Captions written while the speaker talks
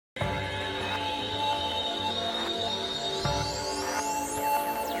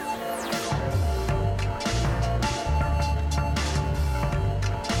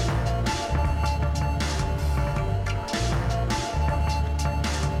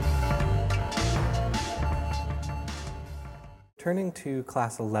Turning to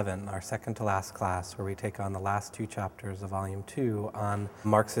class 11, our second to last class, where we take on the last two chapters of volume 2 on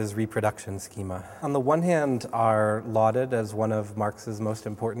Marx's reproduction schema. On the one hand, are lauded as one of Marx's most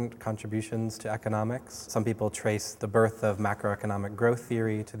important contributions to economics. Some people trace the birth of macroeconomic growth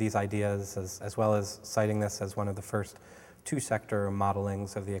theory to these ideas, as well as citing this as one of the first two-sector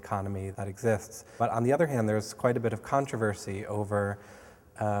modelings of the economy that exists. But on the other hand, there's quite a bit of controversy over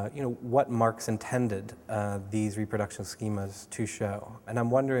what Marx intended these reproduction schemas to show. And I'm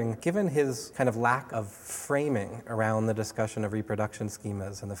wondering, given his kind of lack of framing around the discussion of reproduction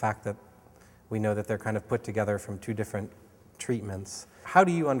schemas and the fact that we know that they're kind of put together from two different treatments, how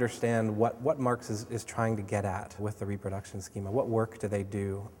do you understand what Marx is trying to get at with the reproduction schema? What work do they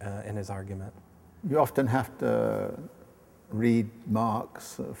do in his argument? You often have to read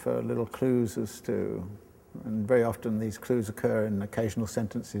Marx for little clues as to, and very often these clues occur in occasional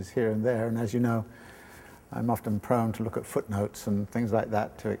sentences here and there, and as you know, I'm often prone to look at footnotes and things like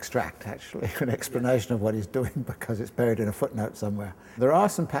that to extract actually an explanation of what he's doing because it's buried in a footnote somewhere. There are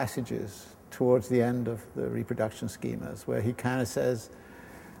some passages towards the end of the reproduction schemas where he kind of says,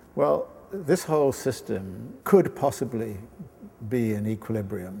 well, this whole system could possibly be in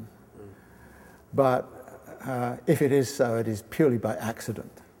equilibrium, but if it is so, it is purely by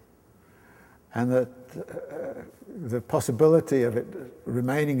accident. And that the possibility of it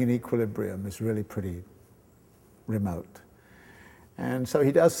remaining in equilibrium is really pretty remote. And so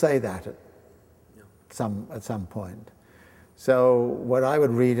he does say that at some point. So what I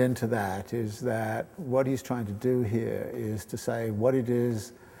would read into that is that what he's trying to do here is to say what it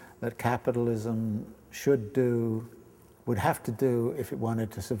is that capitalism should do, would have to do if it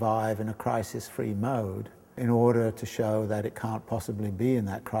wanted to survive in a crisis-free mode, in order to show that it can't possibly be in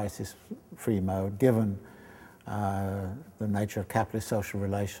that crisis-free mode, given the nature of capitalist social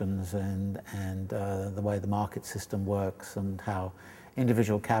relations and the way the market system works and how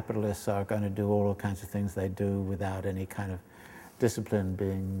individual capitalists are going to do all kinds of things they do without any kind of discipline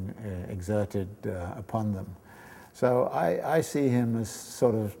being exerted upon them. So I see him as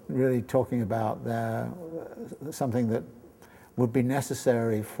sort of really talking about something that would be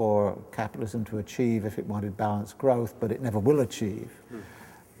necessary for capitalism to achieve if it wanted balanced growth, but it never will achieve.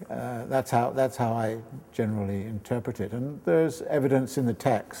 That's how I generally interpret it. And there's evidence in the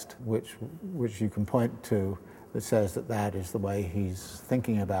text which you can point to that says that that is the way he's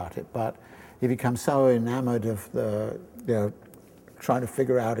thinking about it. But he becomes so enamored of trying to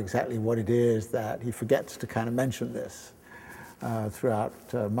figure out exactly what it is that he forgets to kind of mention this throughout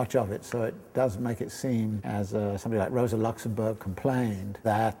much of it. So it does make it seem, as somebody like Rosa Luxemburg complained,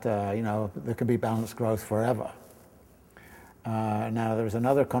 that there can be balanced growth forever. Now there's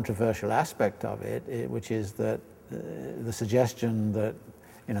another controversial aspect of it, which is that the suggestion that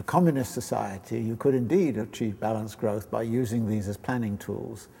in a communist society you could indeed achieve balanced growth by using these as planning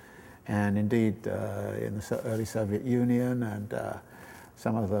tools. And indeed in the early Soviet Union and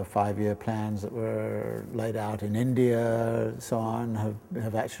some of the 5-year plans that were laid out in India and so on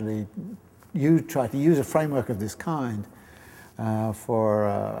have actually tried to use a framework of this kind for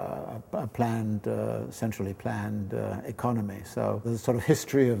a planned, centrally planned economy. So the sort of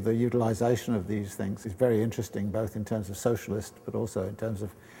history of the utilization of these things is very interesting, both in terms of socialist but also in terms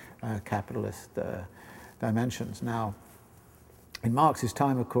of capitalist dimensions. Now, in Marx's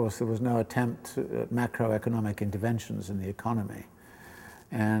time, of course, there was no attempt at macroeconomic interventions in the economy.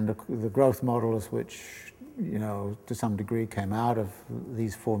 And the growth models which, to some degree came out of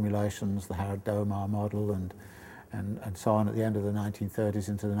these formulations, the Harrod-Domar model and so on at the end of the 1930s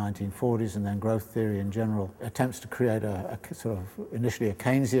into the 1940s, and then growth theory in general, attempts to create a sort of initially a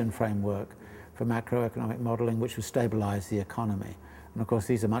Keynesian framework for macroeconomic modeling which would stabilize the economy. And of course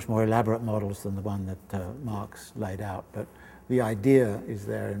these are much more elaborate models than the one that Marx laid out, but the idea is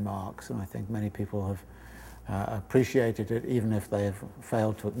there in Marx, and I think many people have appreciated it, even if they have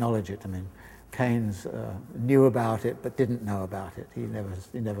failed to acknowledge it. I mean, Keynes knew about it but didn't know about it. He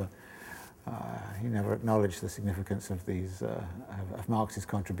never acknowledged the significance of these of Marx's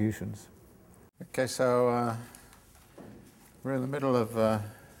contributions. Okay, so we're in the middle of the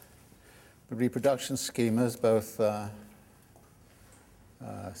reproduction schemas, both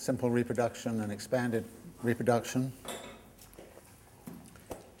simple reproduction and expanded reproduction.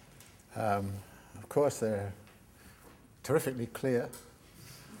 Of course, they're terrifically clear,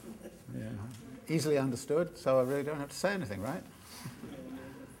 easily understood, so I really don't have to say anything, right?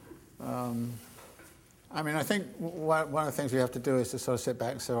 I mean, I think one of the things we have to do is to sort of sit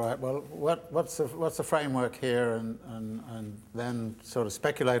back and say, all right, well, what's the framework here, and then sort of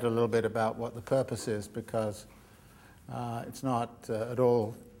speculate a little bit about what the purpose is, because it's not at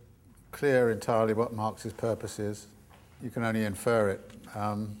all clear entirely what Marx's purpose is. you can only infer it.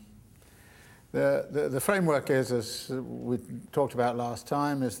 The framework is, as we talked about last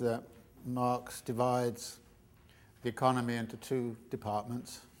time, is that Marx divides the economy into two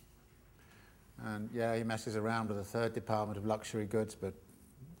departments. And yeah, he messes around with a third department of luxury goods, but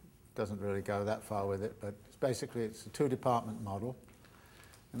doesn't really go that far with it. But basically it's a two-department model.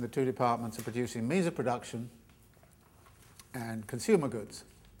 And the two departments are producing means of production and consumer goods.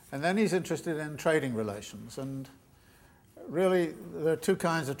 And then he's interested in trading relations. And really, there are two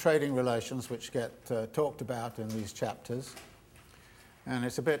kinds of trading relations which get talked about in these chapters. And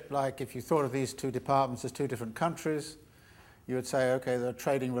it's a bit like if you thought of these two departments as two different countries, you would say, okay, there are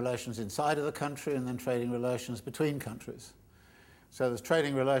trading relations inside of the country and then trading relations between countries. So there's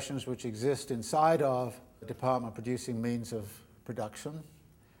trading relations which exist inside of the department producing means of production,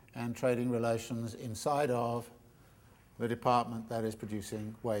 and trading relations inside of the department that is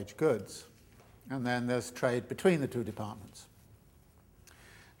producing wage goods. And then there's trade between the two departments.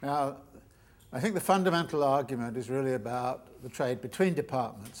 Now, I think the fundamental argument is really about the trade between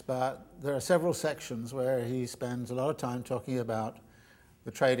departments, but there are several sections where he spends a lot of time talking about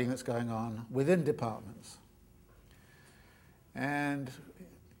the trading that's going on within departments. And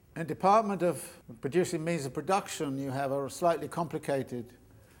in department of producing means of production, you have a slightly complicated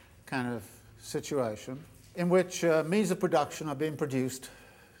kind of situation in which means of production are being produced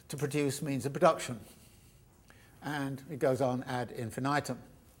to produce means of production. And it goes on ad infinitum.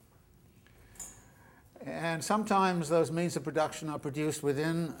 And sometimes those means of production are produced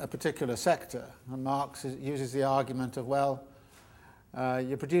within a particular sector. And Marx uses the argument of, well,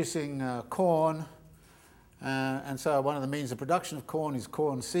 you're producing corn, and so one of the means of production of corn is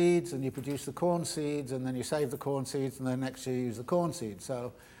corn seeds, and you produce the corn seeds, and then you save the corn seeds, and then next year you use the corn seeds.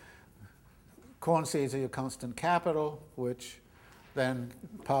 So corn seeds are your constant capital, which then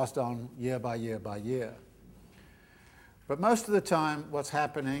passed on year by year by year. But most of the time what's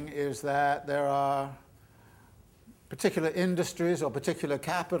happening is that there are particular industries or particular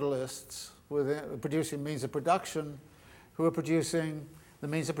capitalists producing means of production who are producing the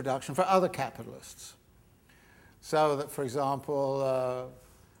means of production for other capitalists. So that, for example,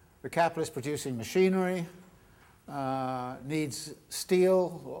 the capitalist producing machinery needs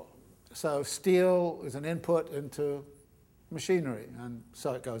steel. So steel is an input into machinery, and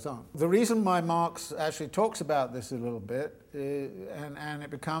so it goes on. The reason why Marx actually talks about this a little bit, and it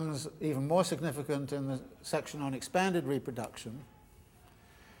becomes even more significant in the section on expanded reproduction,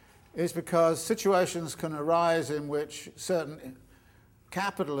 is because situations can arise in which certain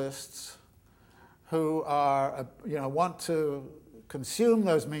capitalists who are, want to consume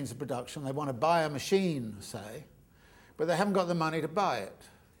those means of production, they want to buy a machine, say, but they haven't got the money to buy it.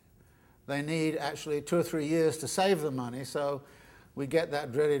 They need actually 2 or 3 years to save the money, so we get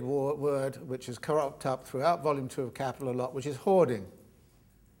that dreaded word which is cropped up throughout Volume 2 of Capital a lot, which is hoarding.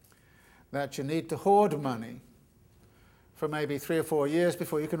 That you need to hoard money for maybe 3 or 4 years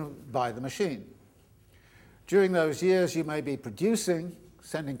before you can buy the machine. During those years you may be producing,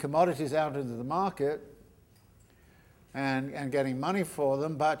 sending commodities out into the market and getting money for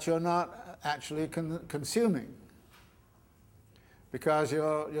them, but you're not actually consuming, because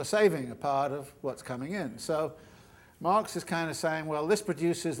you're saving a part of what's coming in. So Marx is kind of saying, well, this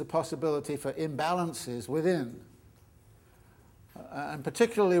produces the possibility for imbalances within, and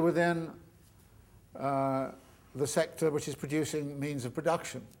particularly within the sector which is producing means of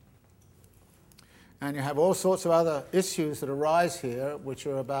production. And you have all sorts of other issues that arise here which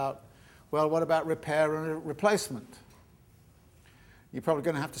are about, well, what about repair and replacement? You're probably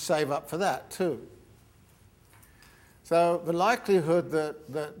going to have to save up for that too. So the likelihood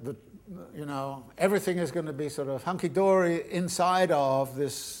that everything is going to be sort of hunky-dory inside of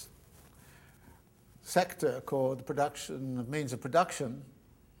this sector called the production of means of production,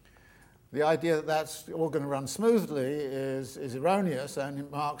 the idea that that's all going to run smoothly is erroneous,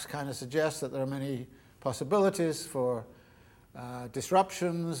 and Marx kind of suggests that there are many possibilities for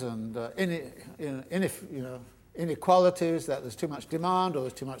disruptions and inequalities, that there's too much demand or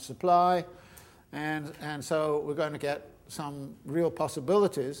there's too much supply. And so we're going to get some real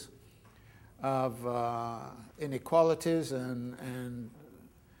possibilities of inequalities and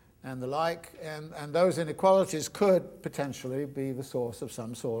the like, and those inequalities could potentially be the source of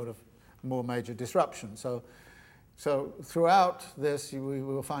some sort of more major disruption. So throughout this, we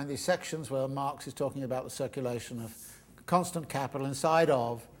will find these sections where Marx is talking about the circulation of constant capital inside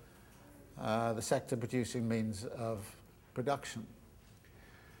of the sector producing means of production.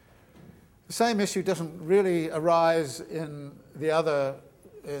 The same issue doesn't really arise in the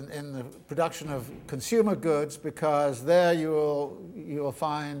production of consumer goods, because there you will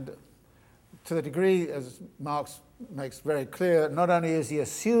find to the degree, as Marx makes very clear, not only is he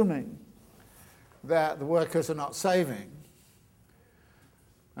assuming that the workers are not saving,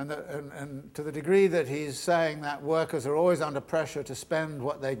 and to the degree that he's saying that workers are always under pressure to spend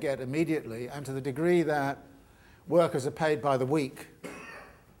what they get immediately, and to the degree that workers are paid by the week,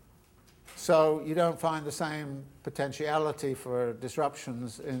 so you don't find the same potentiality for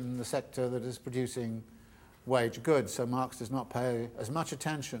disruptions in the sector that is producing wage goods. So Marx does not pay as much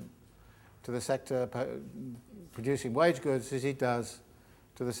attention to the sector producing wage goods as he does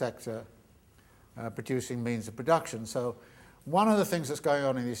to the sector producing means of production. So one of the things that's going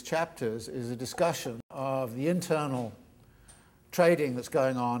on in these chapters is a discussion of the internal trading that's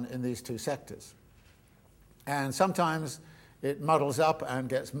going on in these two sectors. And sometimes it muddles up and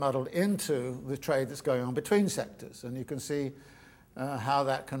gets muddled into the trade that's going on between sectors. And you can see how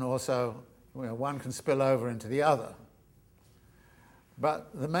that can also, one can spill over into the other.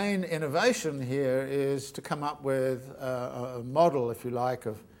 But the main innovation here is to come up with a model, if you like,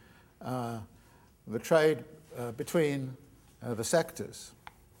 of the trade between the sectors.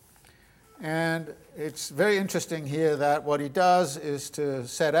 And it's very interesting here that what he does is to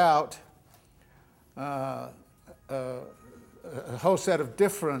set out a whole set of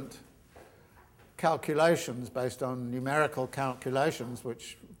different calculations based on numerical calculations,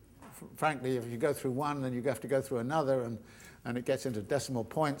 which frankly, if you go through one, then you have to go through another, and it gets into decimal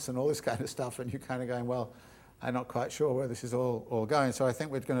points and all this kind of stuff, and you're kind of going, well, I'm not quite sure where this is all going. So I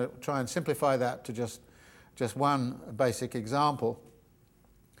think we're going to try and simplify that to just one basic example.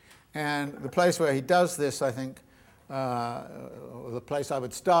 And the place where he does this, I think, the place I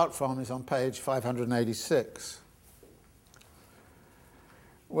would start from is on page 586.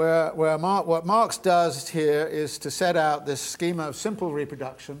 What Marx does here is to set out this schema of simple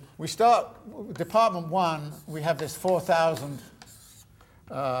reproduction. We start, department 1, we have this 4,000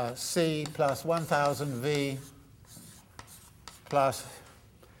 C plus 1,000 V plus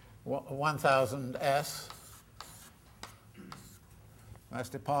 1,000 S. That's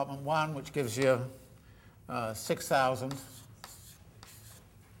department 1, which gives you 6,000.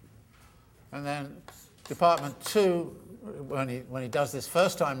 And then department 2, when he does this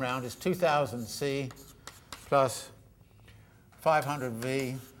first time round, is 2,000 C plus 500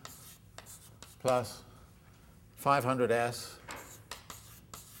 V plus 500 S,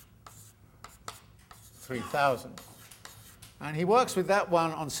 3,000. And he works with that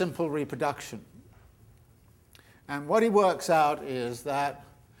one on simple reproduction. And what he works out is that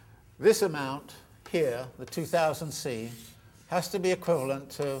this amount here, the 2,000 C, has to be equivalent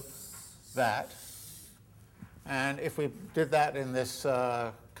to that. And if we did that in this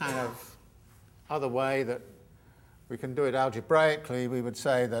kind of other way that we can do it algebraically, we would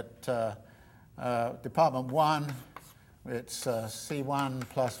say that department 1, it's C1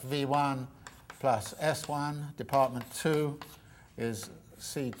 plus V1 plus S1. Department 2 is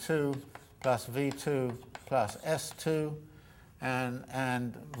C2 plus V2 plus S2,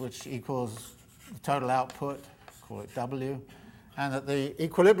 and which equals the total output, call it W. And that the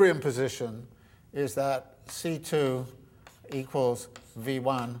equilibrium position is that C2 equals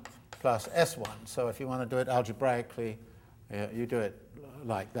V1 plus S1. So if you want to do it algebraically, you do it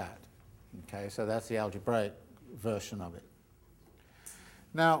like that. Okay, so that's the algebraic version of it.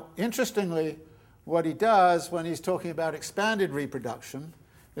 Now, interestingly, what he does when he's talking about expanded reproduction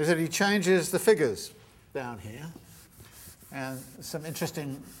is that he changes the figures down here, and some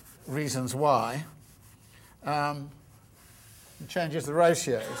interesting reasons why. He changes the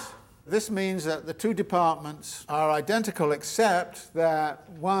ratios. This means that the two departments are identical, except that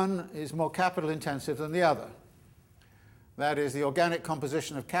one is more capital intensive than the other. That is, the organic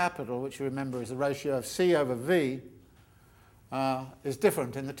composition of capital, which you remember is the ratio of C over V, is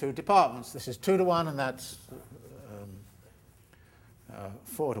different in the two departments. This is 2 to 1, and that's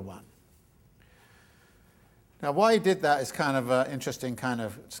 4 to 1. Now, why he did that is kind of an interesting kind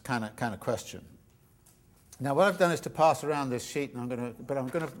of question. Now, what I've done is to pass around this sheet, and I'm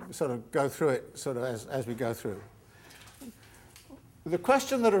going to sort of go through it sort of as we go through. The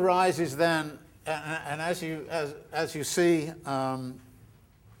question that arises then, and as you see,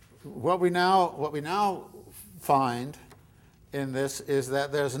 what we now find in this is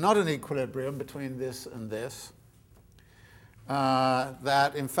that there's not an equilibrium between this and this.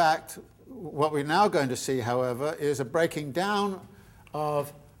 That in fact, what we're now going to see, however, is a breaking down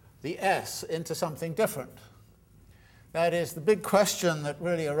of the S into something different. That is, the big question that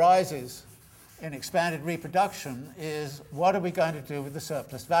really arises in expanded reproduction is, what are we going to do with the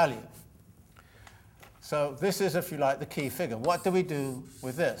surplus value? So this is, if you like, the key figure. What do we do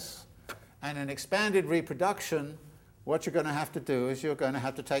with this? And in expanded reproduction, what you're going to have to do is you're going to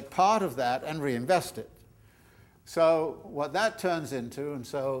have to take part of that and reinvest it. So what that turns into, and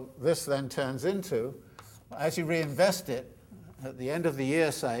so this then turns into, as you reinvest it, at the end of the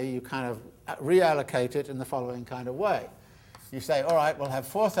year, say, you kind of reallocate it in the following kind of way. You say, all right, we'll have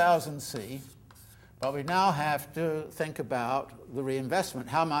 4,000 C, but we now have to think about the reinvestment.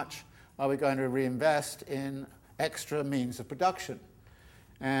 How much are we going to reinvest in extra means of production?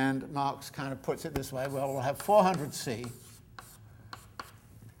 And Marx kind of puts it this way, well, we'll have 400 C,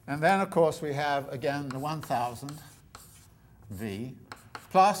 and then, of course, we have, again, the 1,000 V,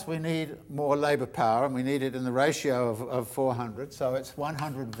 plus we need more labor power, and we need it in the ratio of 400, so it's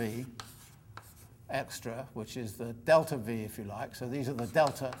 100 V extra, which is the delta V, if you like. So these are the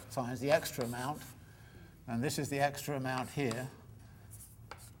delta signs, the extra amount, and this is the extra amount here.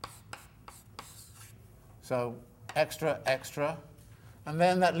 So extra, extra, and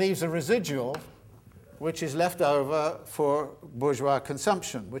then that leaves a residual, which is left over for bourgeois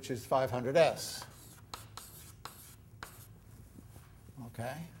consumption, which is 500S.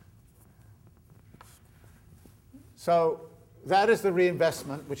 Okay? So that is the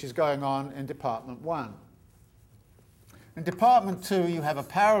reinvestment which is going on in Department 1. In Department 2, you have a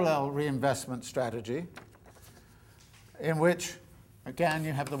parallel reinvestment strategy in which, again,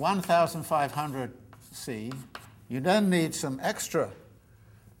 you have the 1,500 C. You then need some extra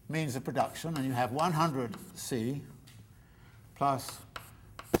means of production, and you have 100 C plus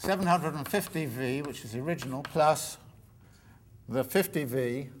 750 V, which is the original, plus the 50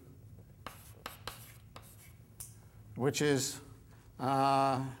 V, which is,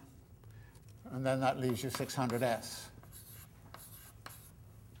 and then that leaves you 600S.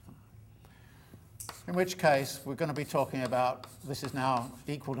 In which case, we're going to be talking about, this is now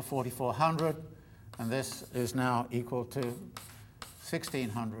equal to 4,400, and this is now equal to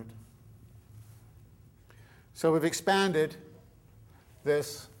 1,600. So we've expanded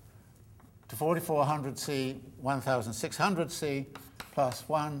this to 4,400 C, 1,600 C, plus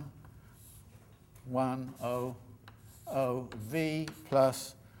 1,100 V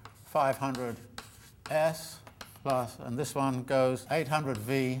plus 500 S plus, and this one goes 800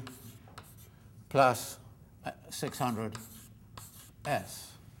 V plus 600 S.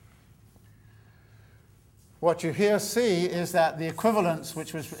 What you here see is that the equivalence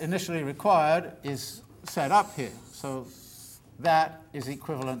which was initially required is set up here. So that is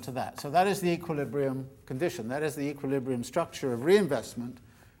equivalent to that. So that is the equilibrium condition. That is the equilibrium structure of reinvestment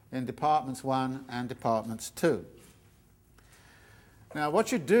in Departments 1 and Departments 2. Now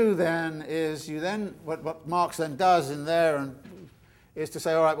what you do then is what Marx then does in there is to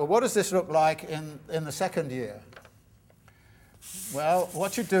say, all right, well, what does this look like in the second year? Well,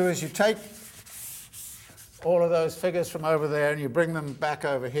 what you do is you take all of those figures from over there and you bring them back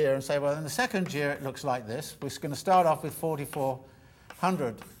over here and say, well, in the second year it looks like this. We're going to start off with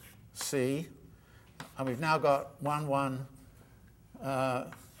 4,400 C, and we've now got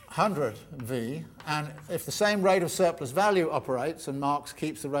 1,100 V, and if the same rate of surplus value operates, and Marx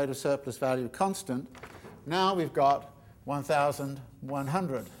keeps the rate of surplus value constant, now we've got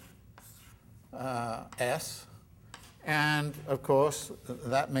 1,100 S, and of course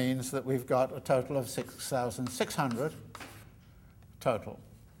that means that we've got a total of 6,600 total.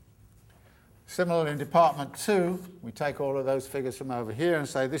 Similarly, in Department 2, we take all of those figures from over here and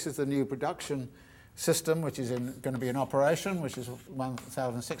say this is the new production system which is going to be in operation, which is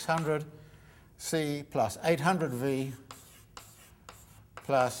 1,600 C plus 800 V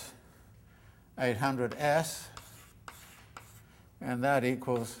plus 800 S, and that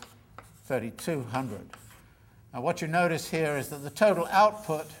equals 3,200. Now what you notice here is that the total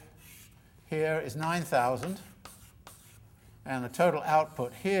output here is 9,000, and the total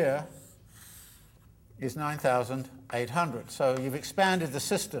output here is 9,800. So you've expanded the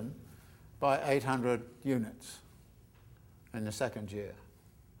system by 800 units in the second year.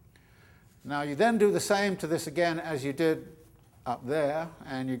 Now you then do the same to this again as you did up there,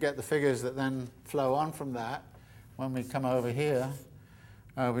 and you get the figures that then flow on from that. When we come over here,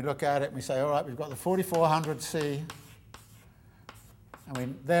 we look at it and we say, all right, we've got the 4,400 C, and we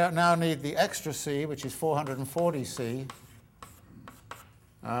now need the extra C, which is 440 C.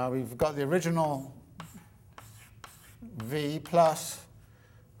 We've got the original V plus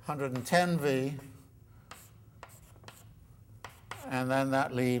 110 V, and then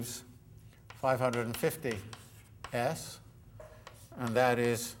that leaves 550 S, and that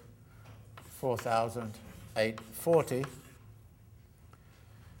is 4,840.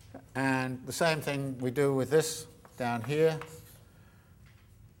 And the same thing we do with this down here.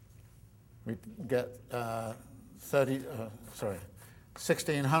 We get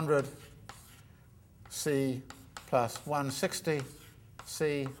 1,600 C plus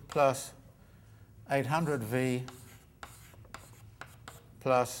 160C plus 800V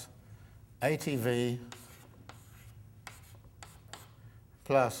plus 80V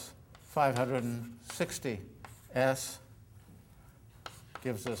plus 560S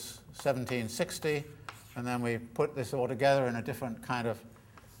gives us 1760, and then we put this all together in a different kind of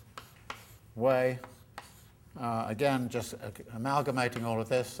way. Again, just amalgamating all of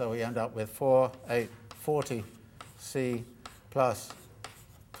this, so we end up with 4840C plus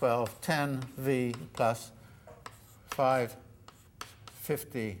 1210V plus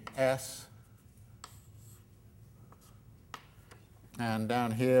 550S. And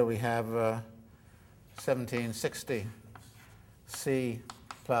down here we have 1760C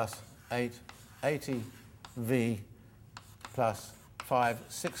plus 880V plus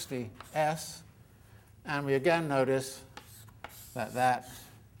 560S. And we again notice that that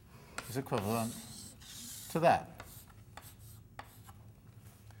is equivalent to that.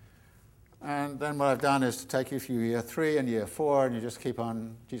 And then what I've done is to take you through year 3 and year 4, and you just keep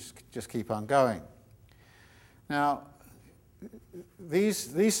on going. Now,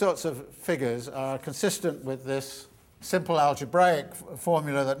 these sorts of figures are consistent with this simple algebraic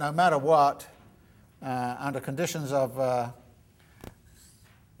formula that no matter what, under conditions of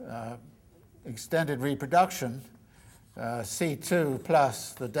extended reproduction, C2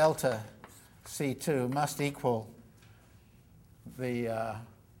 plus the delta C2 must equal the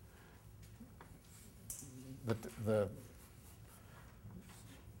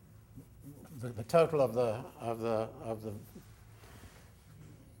total of the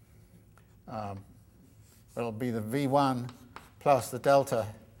it'll be the V1 plus the delta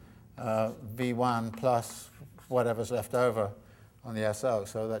V1 plus whatever's left over on the SO,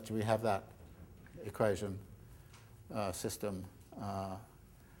 so that we have that equation system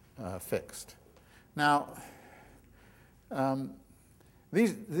fixed. Now,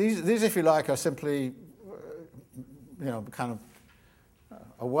 these, if you like, are simply, kind of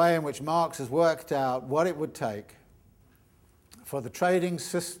a way in which Marx has worked out what it would take for the trading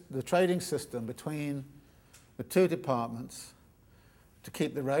system between the two departments to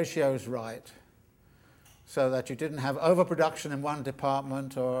keep the ratios right, so that you didn't have overproduction in one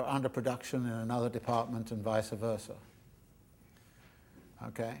department or underproduction in another department and vice versa.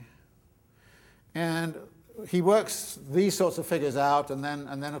 Okay? And he works these sorts of figures out and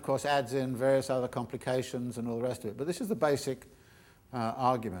then of course adds in various other complications and all the rest of it. But this is the basic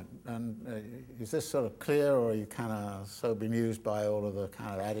argument. And is this sort of clear, or are you kind of so bemused by all of the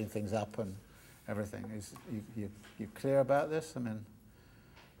kind of adding things up and everything? Is you clear about this? I mean,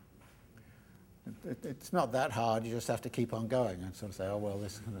 it's not that hard. You just have to keep on going and sort of say, oh, well,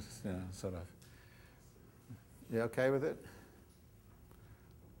 this is sort of. You okay with it?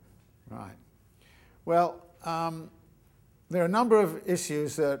 Right. Well, there are a number of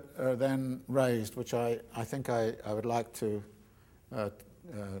issues that are then raised, which I think I would like to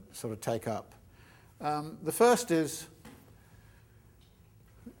sort of take up. The first is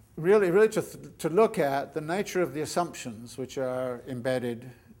really to look at the nature of the assumptions which are embedded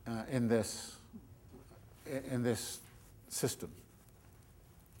in this system.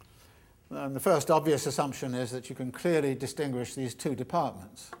 And the first obvious assumption is that you can clearly distinguish these two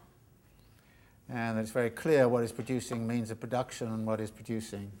departments, and it's very clear what is producing means of production and what is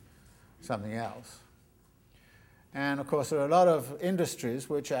producing something else. And of course, there are a lot of industries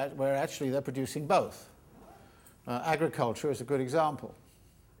where actually they're producing both. Agriculture is a good example.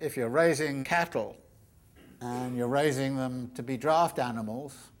 If you're raising cattle and you're raising them to be draft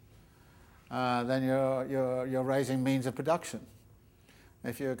animals, then you're raising means of production.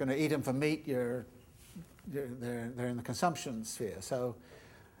 If you're going to eat them for meat, they're in the consumption sphere. So,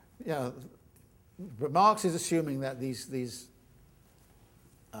 but Marx is assuming that these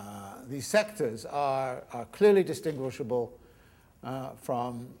sectors are clearly distinguishable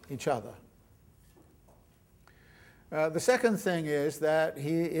from each other. The second thing is that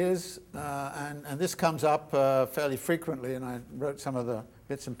he is, and this comes up fairly frequently, and I wrote some of the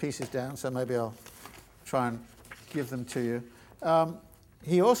bits and pieces down, so maybe I'll try and give them to you.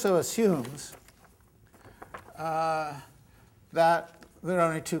 He also assumes that there are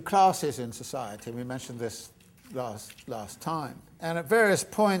only two classes in society. We mentioned this last time. And at various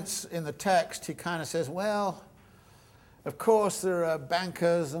points in the text, he kind of says, well, of course there are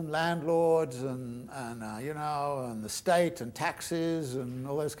bankers and landlords and the state and taxes and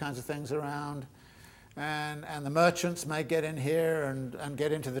all those kinds of things around. And the merchants may get in here and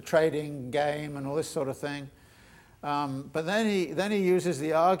get into the trading game and all this sort of thing. But then he uses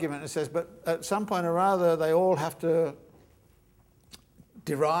the argument and says, but at some point or other, they all have to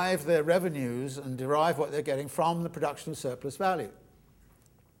derive their revenues and derive what they're getting from the production of surplus value.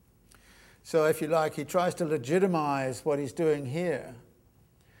 So if you like, he tries to legitimize what he's doing here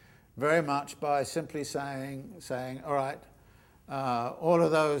very much by simply saying, all right, all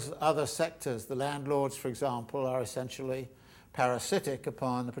of those other sectors, the landlords, for example, are essentially parasitic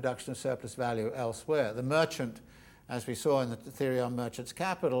upon the production of surplus value elsewhere. The merchant, as we saw in the theory on merchant's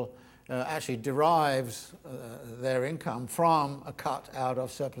capital, actually derives their income from a cut out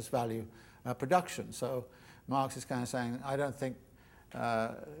of surplus value production. So Marx is kind of saying, I don't think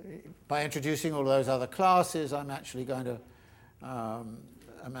by introducing all those other classes, I'm actually going to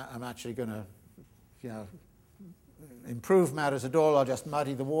improve matters at all. I'll just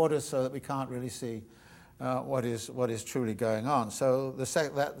muddy the waters so that we can't really see what is truly going on. So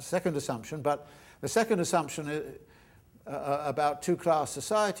that second assumption, but the second assumption about two-class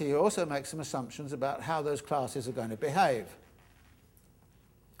society also makes some assumptions about how those classes are going to behave.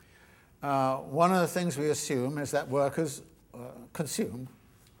 One of the things we assume is that workers consume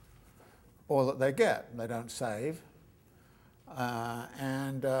all that they get. They don't save.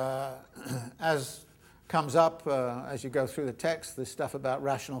 As comes up as you go through the text, this stuff about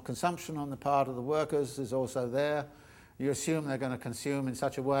rational consumption on the part of the workers is also there. You assume they're going to consume in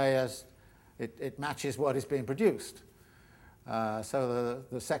such a way as it matches what is being produced. So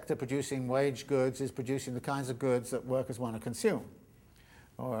the sector producing wage goods is producing the kinds of goods that workers want to consume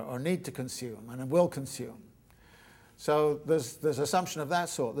or need to consume and will consume. So there's assumption of that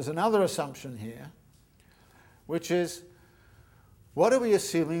sort. There's another assumption here, which is, what are we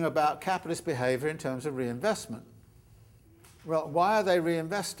assuming about capitalist behavior in terms of reinvestment? Well, why are they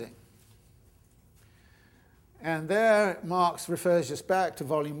reinvesting? And there Marx refers us back to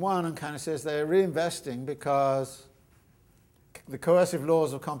Volume 1 and kind of says they're reinvesting because the coercive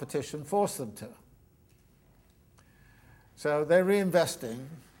laws of competition force them to. So they're reinvesting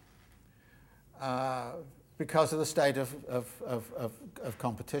because of the state of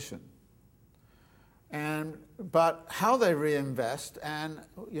competition. But how they reinvest, and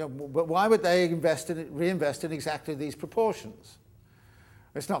but why would they reinvest in exactly these proportions?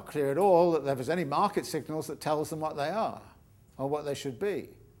 It's not clear at all that there was any market signals that tells them what they are or what they should be.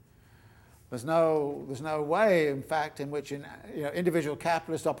 There's no way, in fact, in which individual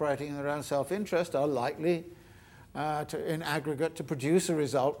capitalists operating in their own self-interest are likely in aggregate to produce a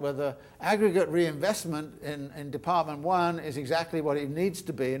result where the aggregate reinvestment in Department 1 is exactly what it needs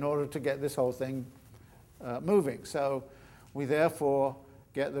to be in order to get this whole thing moving. So we therefore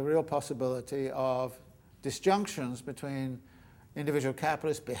get the real possibility of disjunctions between individual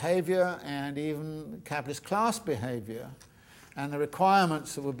capitalist behavior and even capitalist class behavior and the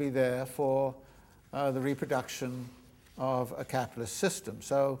requirements that would be there for the reproduction of a capitalist system.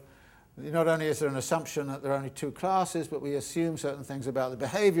 So not only is there an assumption that there are only two classes, but we assume certain things about the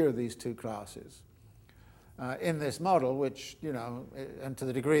behavior of these two classes in this model, which, and to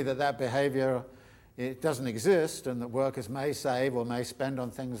the degree that that behavior it doesn't exist and that workers may save or may spend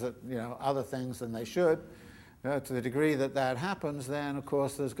on things that, other things than they should, to the degree that that happens, then of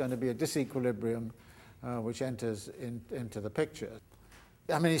course there's going to be a disequilibrium which enters into the picture.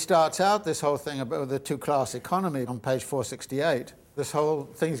 I mean, he starts out this whole thing about the two-class economy on page 468. This whole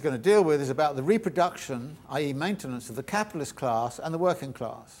thing he's going to deal with is about the reproduction, i.e. maintenance, of the capitalist class and the working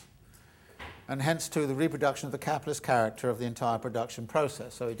class, and hence to the reproduction of the capitalist character of the entire production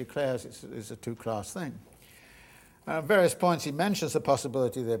process. So he declares it's a two-class thing. At various points he mentions the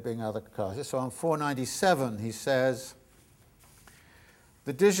possibility of there being other classes. So on 497 he says,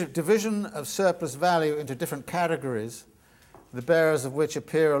 the division of surplus value into different categories, the bearers of which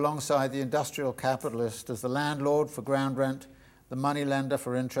appear alongside the industrial capitalist as the landlord for ground rent, the money lender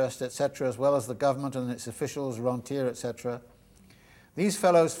for interest, etc., as well as the government and its officials, rentier, etc. These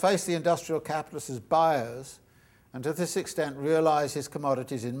fellows face the industrial capitalist as buyers and to this extent realize his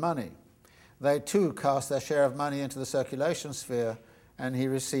commodities in money. They too cast their share of money into the circulation sphere and he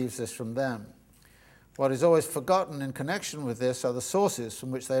receives this from them. What is always forgotten in connection with this are the sources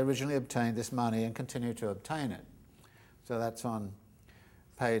from which they originally obtained this money and continue to obtain it. So that's on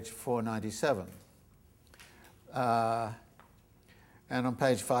page 497. And on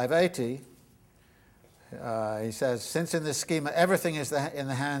page 580, he says, since in this schema everything is in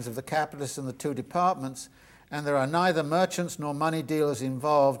the hands of the capitalists in the two departments, and there are neither merchants nor money dealers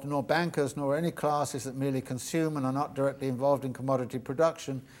involved, nor bankers, nor any classes that merely consume and are not directly involved in commodity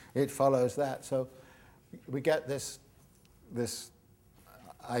production, it follows that. So we get this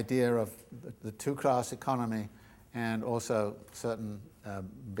idea of the two-class economy and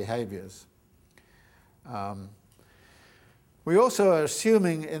we We also are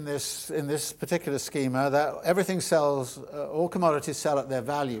assuming in this particular schema that everything sells, all commodities sell at their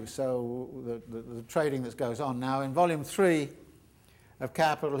value, so the trading that goes on. Now in volume 3 of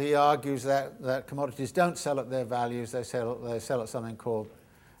Capital, he argues that commodities don't sell at their values, they sell at something called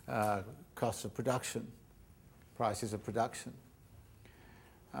costs of production, prices of production.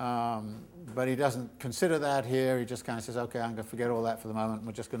 But he doesn't consider that here. He just kind of says, okay, I'm going to forget all that for the moment.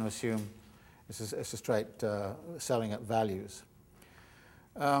 We're just going to assume it's a straight selling at values.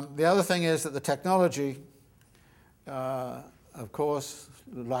 The other thing is that the technology, of course,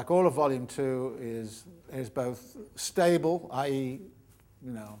 like all of Volume 2, is both stable, i.e.,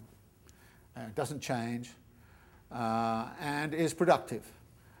 doesn't change, and is productive.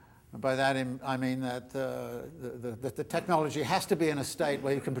 By that I mean that the technology has to be in a state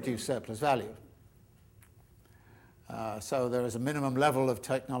where you can produce surplus value. So there is a minimum level of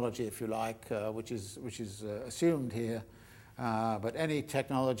technology, if you like, which is assumed here. But any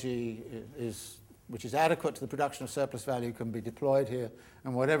technology which is adequate to the production of surplus value can be deployed here,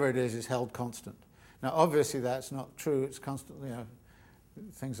 and whatever it is held constant. Now, obviously, that's not true. It's constantly,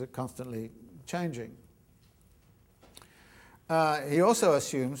 things are constantly changing. He also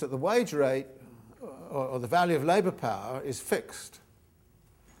assumes that the wage rate or the value of labour power is fixed.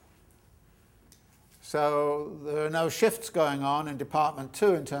 So there are no shifts going on in Department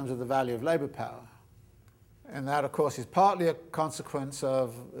 2 in terms of the value of labour power. And that, of course, is partly a consequence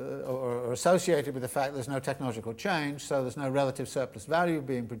of or associated with the fact there's no technological change, so there's no relative surplus value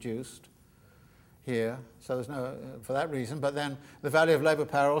being produced here. So there's no, for that reason. But then the value of labour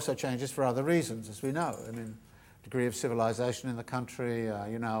power also changes for other reasons, as we know. I mean, degree of civilization in the country,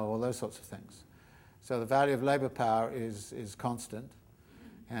 all those sorts of things. So the value of labour power is constant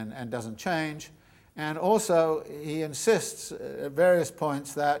and doesn't change. And also, he insists at various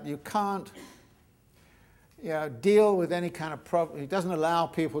points that you can't deal with any kind of problem. He doesn't allow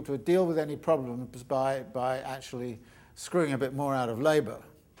people to deal with any problems by actually screwing a bit more out of labour.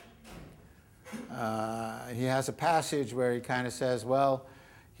 He has a passage where he kind of says, well,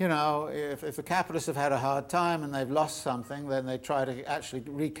 if the capitalists have had a hard time and they've lost something, then they try to actually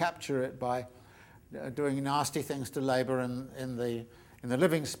recapture it by doing nasty things to labour in the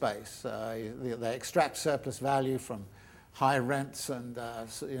living space. They extract surplus value from high rents and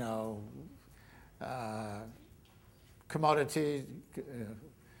commodity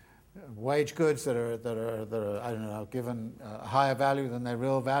wage goods that are I don't know, given a higher value than their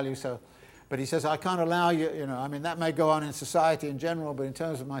real value. So. But he says, I can't allow you, that may go on in society in general, but in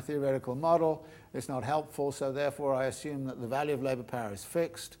terms of my theoretical model, it's not helpful, so therefore I assume that the value of labour power is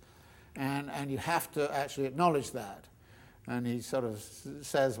fixed, and you have to actually acknowledge that. And he sort of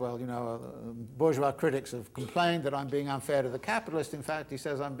says, well, bourgeois critics have complained that I'm being unfair to the capitalist. In fact, he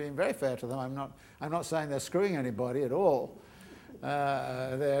says I'm being very fair to them. I'm not saying they're screwing anybody at all. They're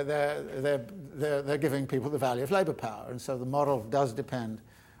giving people the value of labour power, and so the model does depend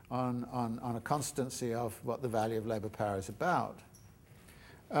on a constancy of what the value of labour power is about.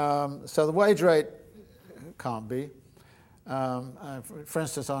 So the wage rate can't be. For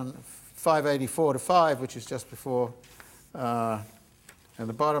instance, on 584 to 5, which is just before, at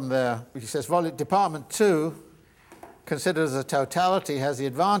the bottom there, he says, Department 2, considered as a totality, has the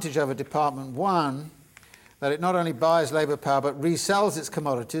advantage over Department 1 that it not only buys labour power but resells its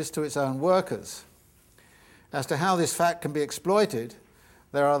commodities to its own workers. As to how this fact can be exploited,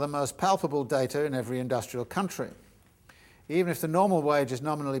 there are the most palpable data in every industrial country. Even if the normal wage is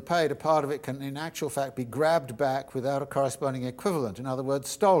nominally paid, a part of it can in actual fact be grabbed back without a corresponding equivalent, in other words,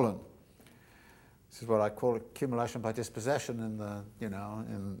 stolen. This is what I call accumulation by dispossession in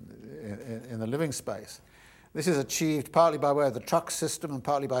the living space. This is achieved partly by way of the truck system and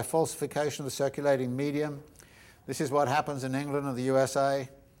partly by falsification of the circulating medium. This is what happens in England and the USA.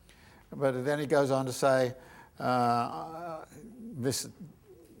 But then he goes on to say,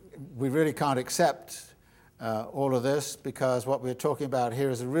 we really can't accept all of this because what we're talking about here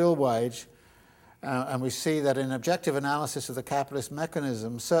is a real wage, and we see that in objective analysis of the capitalist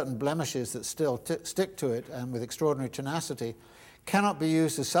mechanism, certain blemishes that still stick to it and with extraordinary tenacity cannot be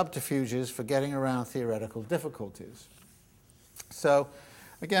used as subterfuges for getting around theoretical difficulties. So,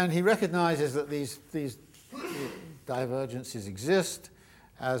 again, he recognizes that these divergences exist,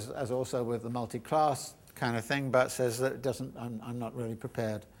 as also with the multi-class kind of thing, but says that it doesn't. I'm not really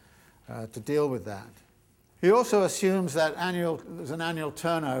prepared to deal with that. He also assumes that there's an annual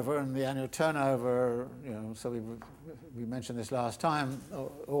turnover, and the annual turnover, so we mentioned this last time,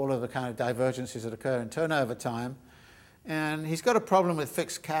 all of the kind of divergences that occur in turnover time. And he's got a problem with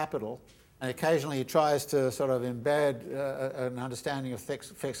fixed capital, And occasionally he tries to sort of embed an understanding of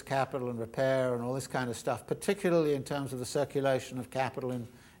fixed capital and repair and all this kind of stuff, particularly in terms of the circulation of capital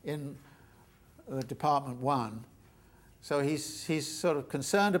in Department 1. So he's sort of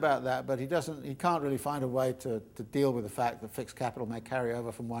concerned about that, but he can't really find a way to deal with the fact that fixed capital may carry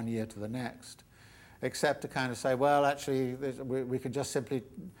over from one year to the next, except to kind of say, well, actually, we can just simply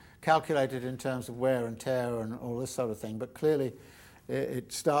calculate it in terms of wear and tear and all this sort of thing. But clearly,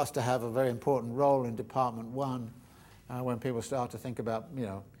 it starts to have a very important role in Department 1 when people start to think about,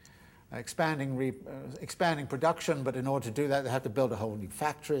 expanding production. But in order to do that, they have to build a whole new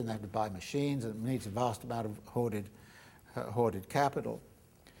factory and they have to buy machines, and it needs a vast amount of hoarded capital.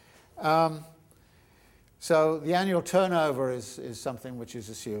 So the annual turnover is something which is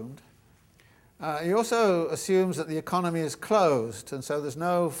assumed. He also assumes that the economy is closed, and so there's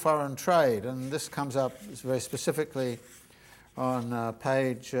no foreign trade. And this comes up very specifically on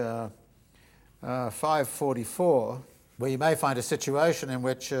page 544, where you may find a situation in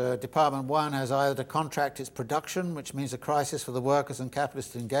which Department 1 has either to contract its production, which means a crisis for the workers and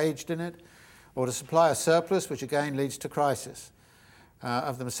capitalists engaged in it, or to supply a surplus, which again leads to crisis.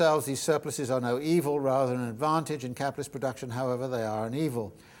 Of themselves, these surpluses are no evil, rather than an advantage. In capitalist production, however, they are an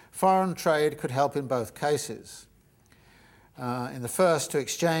evil. Foreign trade could help in both cases. In the first, to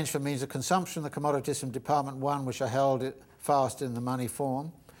exchange for means of consumption the commodities from Department 1 which are held fast in the money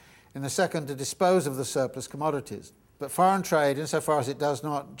form. In the second, to dispose of the surplus commodities. But foreign trade, insofar as it does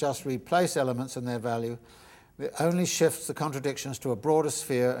not just replace elements and their value, it only shifts the contradictions to a broader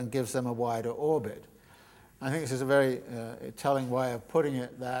sphere and gives them a wider orbit. I think this is a very telling way of putting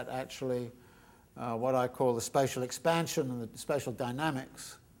it, that actually what I call the spatial expansion and the spatial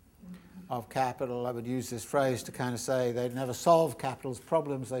dynamics of capital, I would use this phrase to kind of say they never solve capital's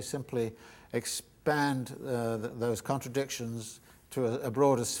problems, they simply expand those contradictions to a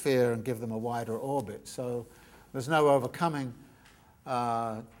broader sphere and give them a wider orbit. So there's no overcoming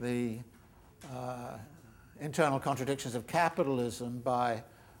the internal contradictions of capitalism by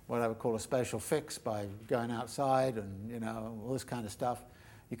what I would call a spatial fix, by going outside and all this kind of stuff.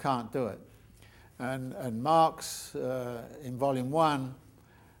 You can't do it. And Marx, in Volume 1,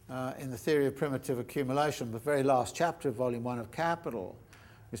 in the Theory of Primitive Accumulation, the very last chapter of Volume 1 of Capital,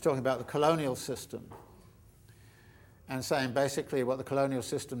 is talking about the colonial system and saying basically what the colonial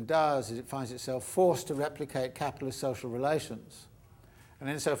system does is it finds itself forced to replicate capitalist social relations. And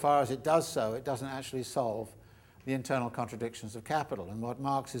insofar as it does so, it doesn't actually solve the internal contradictions of capital. And what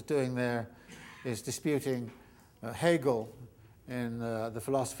Marx is doing there is disputing Hegel in the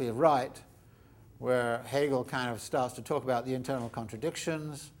Philosophy of Right, where Hegel kind of starts to talk about the internal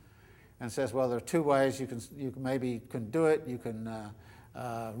contradictions and says, well, there are two ways you maybe can do it. You can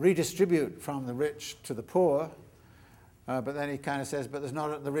redistribute from the rich to the poor, but then he kind of says, but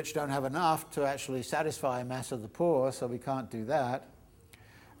the rich don't have enough to actually satisfy a mass of the poor, so we can't do that.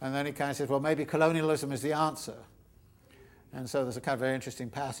 And then he kind of says, well, maybe colonialism is the answer. And so there's a kind of very interesting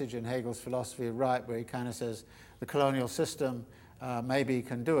passage in Hegel's Philosophy of Right where he kind of says the colonial system maybe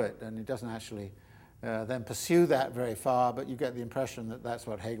can do it, and he doesn't actually then pursue that very far, but you get the impression that that's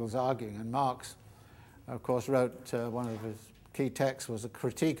what Hegel's arguing. And Marx, of course, wrote one of his key texts was a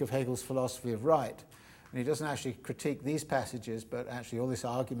critique of Hegel's Philosophy of Right. And he doesn't actually critique these passages, but actually all this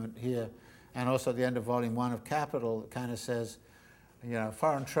argument here, and also at the end of Volume 1 of Capital, it kind of says,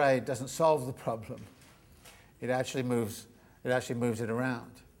 foreign trade doesn't solve the problem. It actually moves it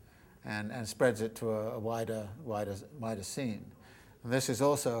around and spreads it to a wider scene. And this is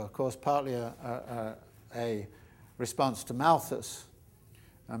also, of course, partly a response to Malthus.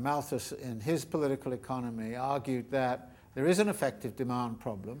 Malthus, in his Political Economy, argued that there is an effective demand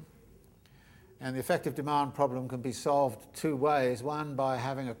problem, and the effective demand problem can be solved two ways. One, by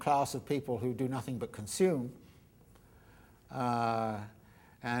having a class of people who do nothing but consume, but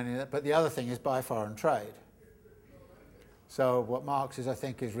the other thing is by foreign trade. So what Marx is, I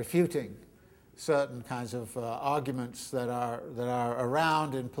think, is refuting certain kinds of arguments that are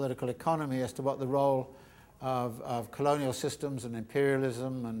around in political economy as to what the role of colonial systems and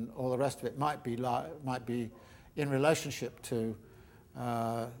imperialism and all the rest of it might be in relationship to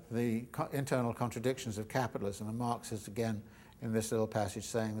the internal contradictions of capitalism. And Marx is again in this little passage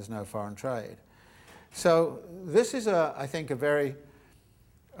saying there's no foreign trade. So this is, I think, a very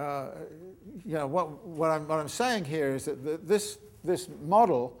what I'm saying here is that this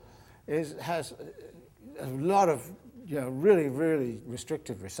model has a lot of really, really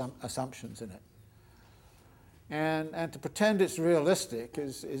restrictive assumptions in it, and to pretend it's realistic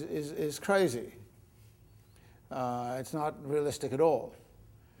is crazy. It's not realistic at all,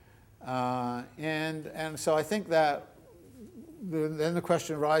 and so I think that then the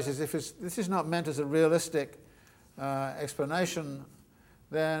question arises, if this is not meant as a realistic explanation,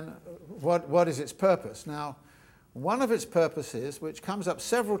 then what is its purpose? Now, one of its purposes, which comes up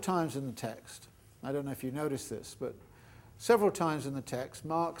several times in the text, I don't know if you noticed this, but several times in the text,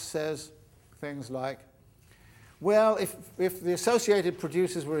 Marx says things like, well, if the associated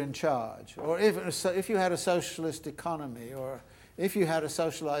producers were in charge, or if you had a socialist economy, or if you had a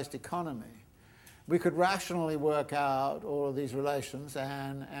socialized economy, we could rationally work out all of these relations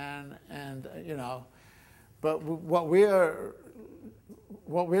and you know, but what we're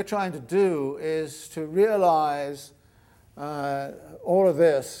trying to do is to realize all of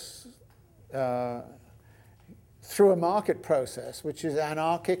this through a market process, which is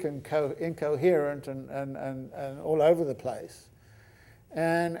anarchic and incoherent and all over the place,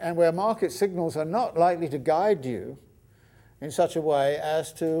 and where market signals are not likely to guide you in such a way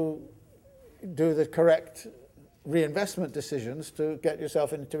as to do the correct reinvestment decisions to get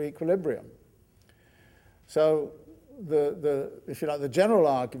yourself into equilibrium. So if you like, the general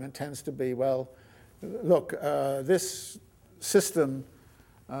argument tends to be, well, look, this system,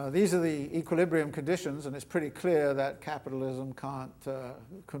 these are the equilibrium conditions, and it's pretty clear that capitalism can't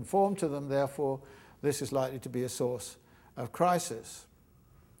conform to them, therefore this is likely to be a source of crisis.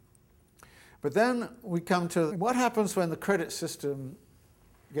 But then we come to what happens when the credit system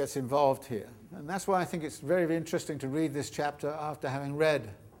gets involved here. And that's why I think it's very, very interesting to read this chapter after having read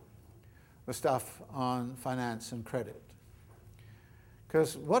the stuff on finance and credit.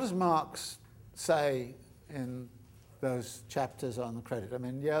 Because what does Marx say in those chapters on the credit? I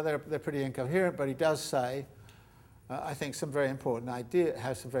mean, yeah, they're pretty incoherent, but he does say, I think, has some very important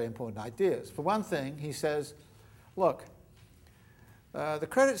ideas. For one thing, he says, look, the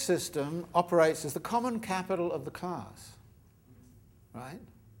credit system operates as the common capital of the class, right?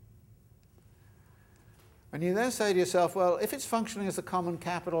 And you then say to yourself, well, if it's functioning as the common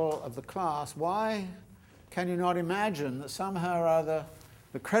capital of the class, why can you not imagine that somehow or other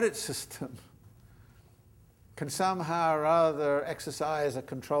the credit system can somehow or other exercise a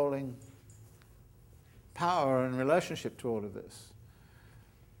controlling power in relationship to all of this,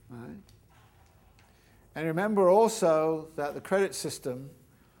 right? And remember also that the credit system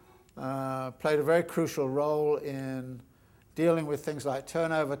played a very crucial role in dealing with things like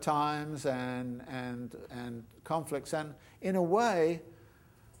turnover times and conflicts. And in a way,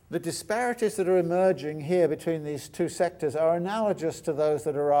 the disparities that are emerging here between these two sectors are analogous to those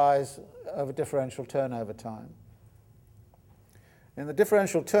that arise over differential turnover time. In the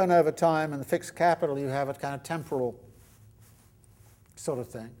differential turnover time and the fixed capital, you have a kind of temporal sort of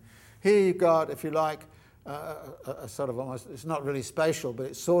thing. Here you've got, if you like, a sort of almost, it's not really spatial, but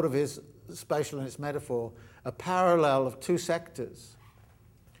it sort of is spatial in its metaphor, a parallel of two sectors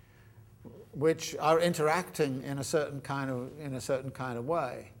which are interacting in a certain kind of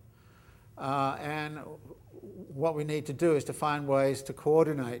way. And what we need to do is to find ways to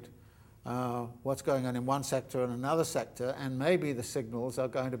coordinate what's going on in one sector and another sector, and maybe the signals are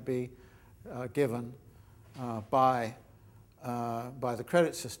going to be given by the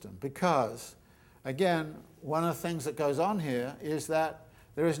credit system. Because, again, one of the things that goes on here is that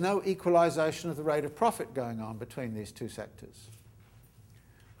there is no equalization of the rate of profit going on between these two sectors.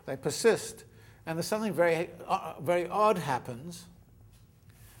 They persist. And there's something very, very odd happens.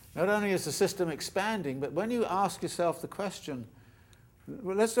 Not only is the system expanding, but when you ask yourself the question,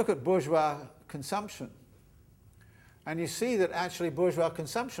 well, let's look at bourgeois consumption. And you see that actually bourgeois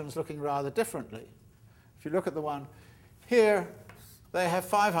consumption is looking rather differently. If you look at the one here, they have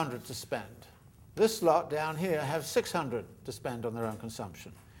 500 to spend. This lot down here have 600 to spend on their own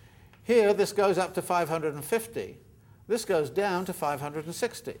consumption. Here, this goes up to 550. This goes down to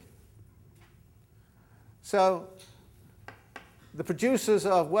 560. So the producers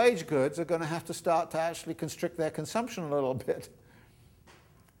of wage goods are going to have to start to actually constrict their consumption a little bit.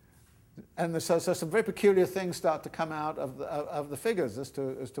 And so some very peculiar things start to come out of the figures as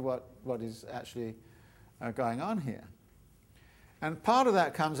to what is actually going on here. And part of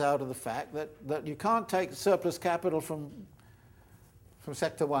that comes out of the fact that you can't take surplus capital from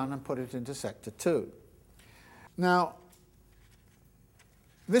sector one and put it into sector two. Now,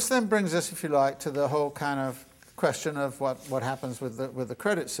 this then brings us, if you like, to the whole kind of question of what happens with the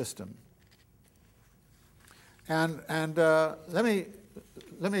credit system. And let me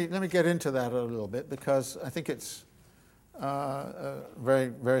get into that a little bit, because I think it's very,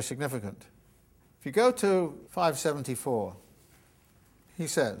 very significant. If you go to 574, he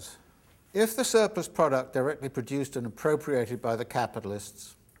says, if the surplus product directly produced and appropriated by the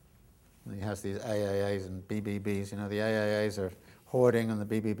capitalists, and he has these AAAs and BBBs, you know, the AAAs are hoarding and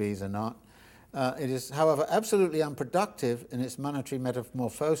the BBBs are not, It is, however, absolutely unproductive in its monetary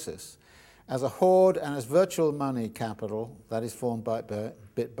metamorphosis as a hoard and as virtual money capital that is formed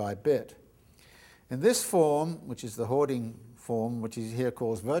bit by bit. In this form, which is the hoarding form, which he here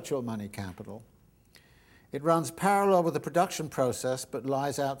calls virtual money capital, it runs parallel with the production process but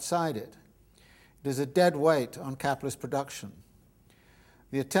lies outside it. It is a dead weight on capitalist production.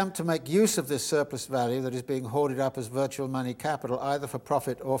 The attempt to make use of this surplus value that is being hoarded up as virtual money capital, either for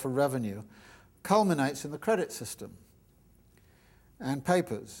profit or for revenue, culminates in the credit system and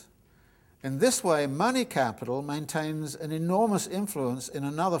papers. In this way, money capital maintains an enormous influence in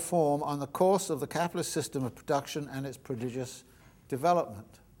another form on the course of the capitalist system of production and its prodigious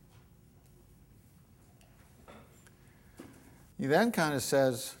development. He then kind of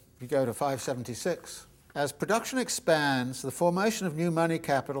says, you go to 576, as production expands, the formation of new money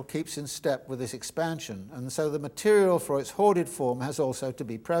capital keeps in step with this expansion, and so the material for its hoarded form has also to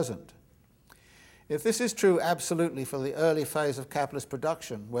be present. If this is true absolutely for the early phase of capitalist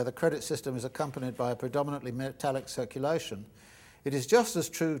production, where the credit system is accompanied by a predominantly metallic circulation, it is just as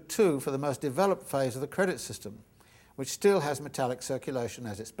true too for the most developed phase of the credit system, which still has metallic circulation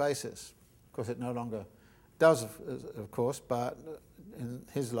as its basis. Of course, it no longer does, of course, but in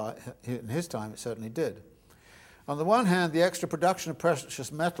his time it certainly did. On the one hand, the extra production of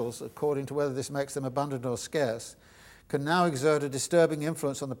precious metals, according to whether this makes them abundant or scarce, can now exert a disturbing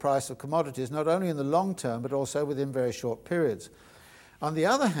influence on the price of commodities, not only in the long term, but also within very short periods. On the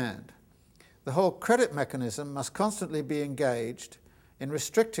other hand, the whole credit mechanism must constantly be engaged in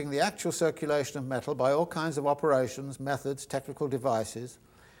restricting the actual circulation of metal by all kinds of operations, methods, technical devices,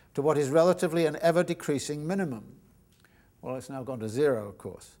 to what is relatively an ever-decreasing minimum. Well, it's now gone to zero, of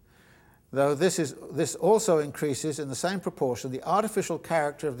course. Though this also increases in the same proportion the artificial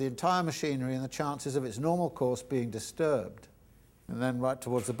character of the entire machinery and the chances of its normal course being disturbed. And then right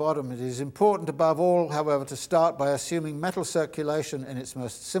towards the bottom, it is important above all, however, to start by assuming metal circulation in its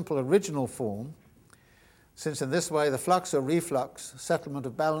most simple original form, since in this way the flux or reflux, settlement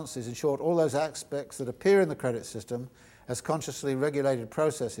of balances, in short, all those aspects that appear in the credit system as consciously regulated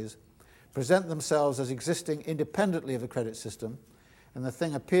processes, present themselves as existing independently of the credit system, and the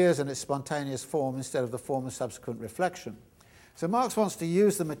thing appears in its spontaneous form instead of the form of subsequent reflection. So Marx wants to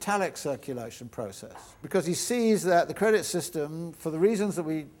use the metallic circulation process because he sees that the credit system, for the reasons that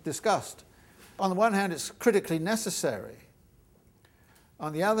we discussed, on the one hand it's critically necessary.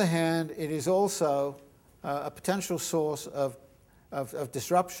 On the other hand, it is also a potential source of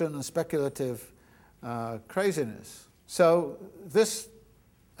disruption and speculative craziness. So this,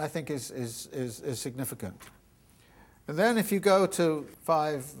 I think, is significant. And then if you go to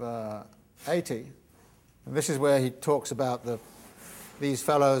 580, and this is where he talks about these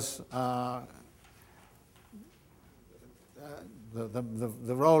fellows, the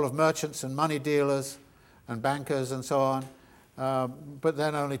role of merchants and money dealers and bankers and so on, but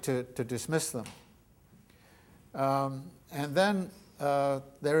then only to dismiss them. And then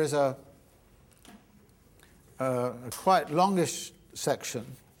there is a quite longish section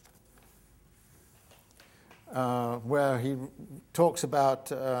where he talks about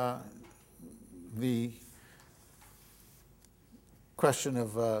the question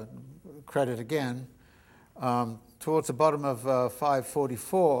of credit again. Towards the bottom of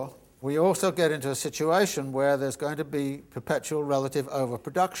 544, we also get into a situation where there's going to be perpetual relative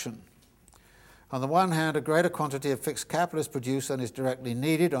overproduction. On the one hand, a greater quantity of fixed capital is produced than is directly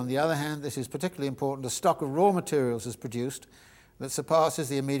needed. On the other hand, this is particularly important, a stock of raw materials is produced that surpasses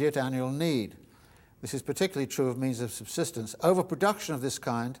the immediate annual need. This is particularly true of means of subsistence. Overproduction of this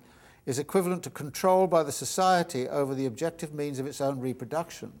kind is equivalent to control by the society over the objective means of its own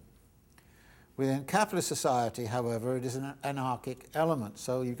reproduction. Within capitalist society, however, it is an anarchic element.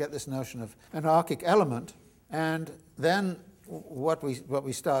 So you get this notion of anarchic element, and then what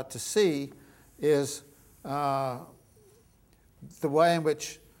we start to see is the way in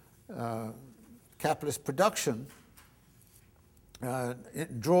which capitalist production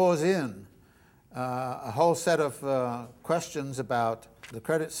it draws in a whole set of questions about the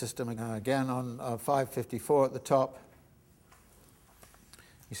credit system. Again on 554 at the top,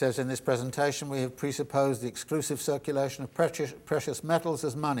 he says, in this presentation we have presupposed the exclusive circulation of precious metals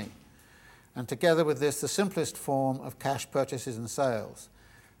as money, and together with this the simplest form of cash purchases and sales.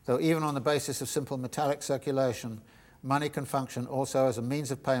 Though even on the basis of simple metallic circulation, money can function also as a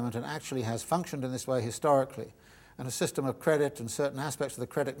means of payment and actually has functioned in this way historically, and a system of credit and certain aspects of the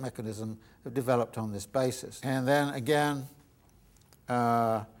credit mechanism have developed on this basis. And then again,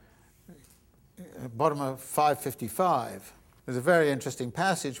 bottom of 555, there's a very interesting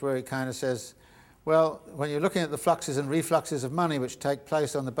passage where he kind of says, Well, when you're looking at the fluxes and refluxes of money which take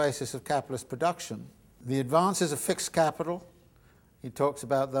place on the basis of capitalist production, the advances of fixed capital, he talks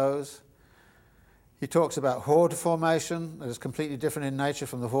about those. He talks about hoard formation that is completely different in nature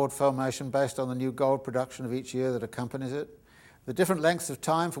from the hoard formation based on the new gold production of each year that accompanies it. The different lengths of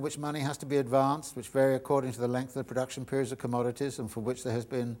time for which money has to be advanced, which vary according to the length of the production periods of commodities, and for which there has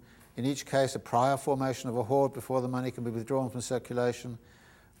been, in each case, a prior formation of a hoard before the money can be withdrawn from circulation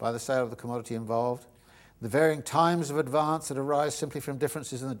by the sale of the commodity involved. The varying times of advance that arise simply from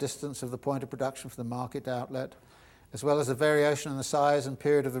differences in the distance of the point of production from the market outlet, as well as the variation in the size and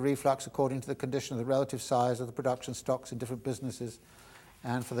period of the reflux according to the condition of the relative size of the production stocks in different businesses,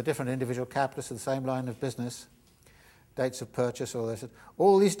 and for the different individual capitalists of the same line of business, dates of purchase,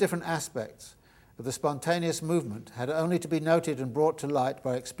 all these different aspects of the spontaneous movement had only to be noted and brought to light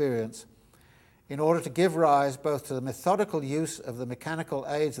by experience in order to give rise both to the methodical use of the mechanical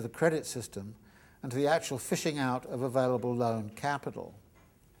aids of the credit system and to the actual fishing out of available loan capital.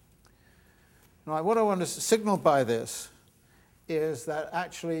 Now, what I want to signal by this is that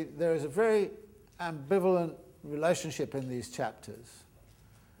actually there is a very ambivalent relationship in these chapters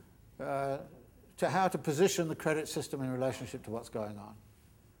to how to position the credit system in relationship to what's going on.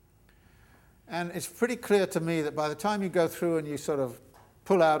 And it's pretty clear to me that by the time you go through and you sort of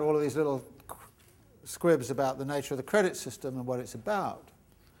pull out all of these little squibs about the nature of the credit system and what it's about,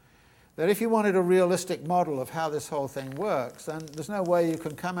 that if you wanted a realistic model of how this whole thing works, then there's no way you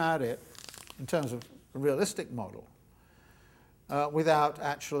can come at it in terms of a realistic model without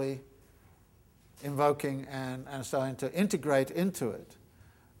actually invoking and starting to integrate into it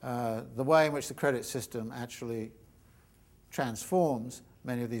the way in which the credit system actually transforms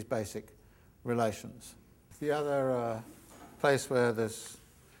many of these basic relations. The other place where there's,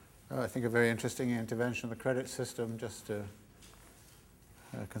 I think, a very interesting intervention of the credit system, just to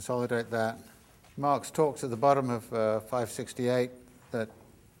consolidate that, Marx talks at the bottom of 568 that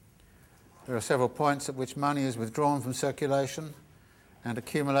there are several points at which money is withdrawn from circulation and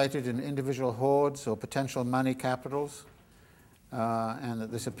accumulated in individual hoards or potential money capitals, and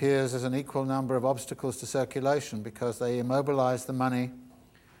that this appears as an equal number of obstacles to circulation because they immobilize the money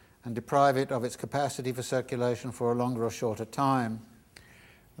and deprive it of its capacity for circulation for a longer or shorter time.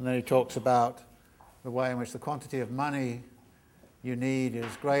 And then he talks about the way in which the quantity of money you need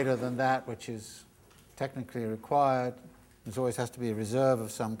is greater than that which is technically required. There always has to be a reserve of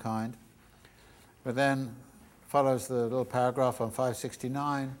some kind. But then follows the little paragraph on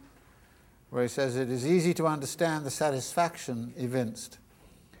 569 where he says it is easy to understand the satisfaction evinced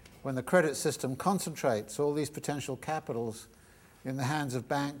when the credit system concentrates all these potential capitals in the hands of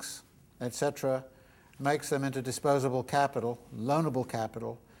banks, etc., makes them into disposable capital, loanable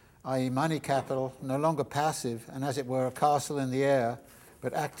capital, i.e. money capital, no longer passive and as it were a castle in the air,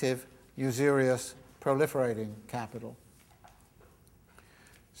 but active, usurious, proliferating capital.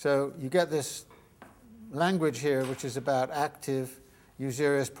 So you get this language here which is about active,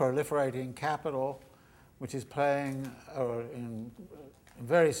 usurious, proliferating capital, which is playing a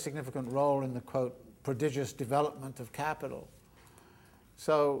very significant role in the, quote, prodigious development of capital.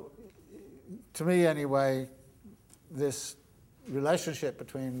 So, to me anyway, this relationship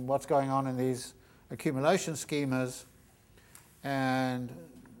between what's going on in these accumulation schemas and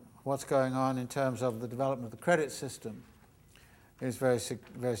what's going on in terms of the development of the credit system is very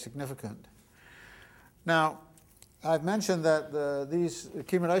significant. Now, I've mentioned that these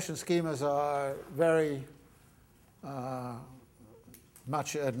accumulation schemas are very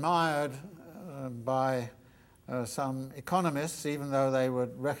much admired by some economists, even though they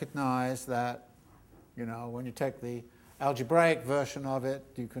would recognize that, you know, when you take the algebraic version of it,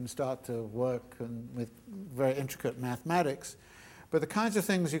 you can start to work with very intricate mathematics. But the kinds of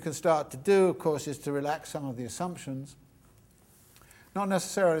things you can start to do, of course, is to relax some of the assumptions. Not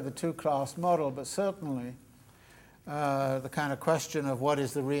necessarily the two-class model, but certainly the kind of question of what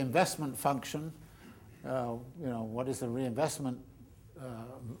is the reinvestment function, what is the reinvestment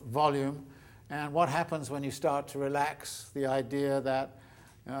volume, and what happens when you start to relax the idea that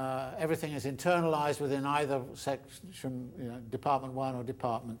everything is internalized within either section, Department 1 or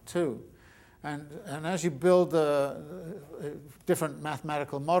Department 2. And as you build the different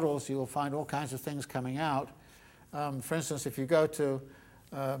mathematical models, you'll find all kinds of things coming out. For instance, if you go to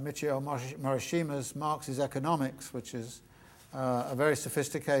Michio Morishima's Marx's Economics, which is a very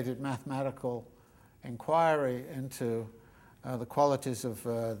sophisticated mathematical inquiry into the qualities of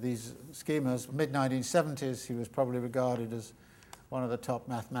these schemas. Mid-1970s, he was probably regarded as one of the top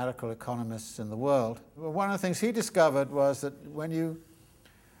mathematical economists in the world. Well, one of the things he discovered was that when you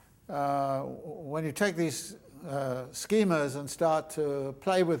take these schemas and start to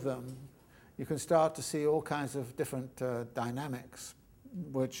play with them, you can start to see all kinds of different dynamics,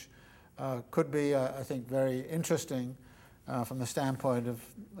 which could be, I think, very interesting from the standpoint of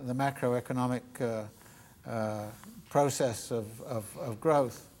the macroeconomic process of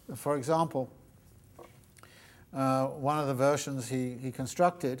growth. For example, one of the versions he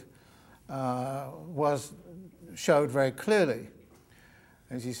constructed showed very clearly,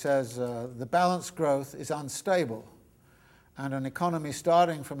 as he says, the balanced growth is unstable, and an economy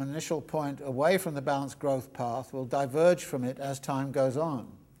starting from an initial point away from the balanced growth path will diverge from it as time goes on.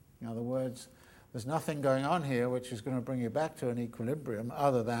 In other words, there's nothing going on here which is going to bring you back to an equilibrium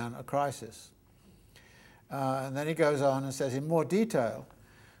other than a crisis. And then he goes on and says, in more detail,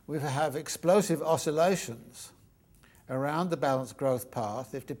 we have explosive oscillations around the balanced growth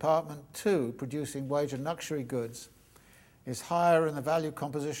path if Department 2, producing wage and luxury goods, is higher in the value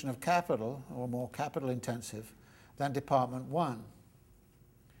composition of capital, or more capital intensive, than Department 1,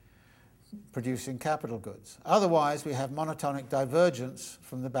 producing capital goods. Otherwise, we have monotonic divergence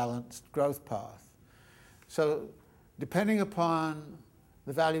from the balanced growth path. So, depending upon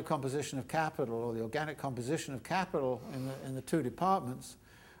the value composition of capital, or the organic composition of capital in the two departments,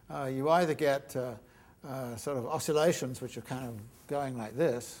 you either get sort of oscillations which are kind of going like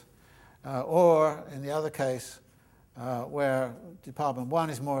this, or in the other case, where Department 1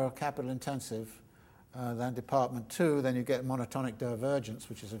 is more capital intensive than Department 2, then you get monotonic divergence,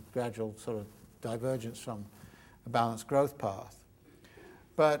 which is a gradual sort of divergence from a balanced growth path.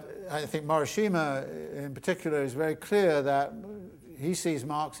 But I think Morishima in particular is very clear that he sees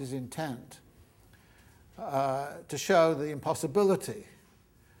Marx's intent to show the impossibility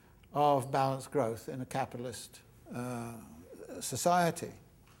of balanced growth in a capitalist society,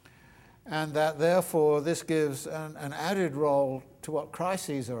 and that therefore this gives an added role to what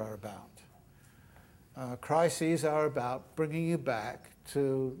crises are about. Crises are about bringing you back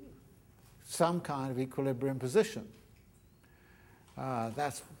to some kind of equilibrium position.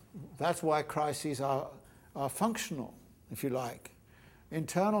 That's why crises are functional, if you like,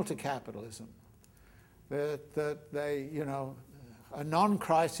 internal to capitalism. That they, you know, a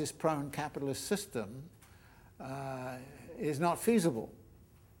non-crisis prone capitalist system is not feasible.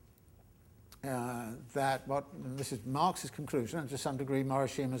 This is Marx's conclusion, and to some degree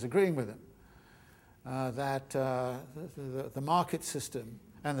Morishima is agreeing with him, that the market system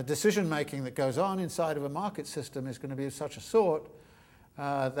and the decision making that goes on inside of a market system is going to be of such a sort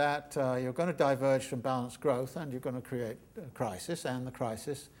that you're going to diverge from balanced growth, and you're going to create a crisis, and the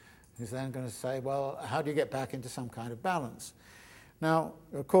crisis is then going to say, well, how do you get back into some kind of balance? Now,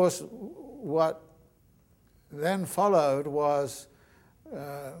 of course, what then followed was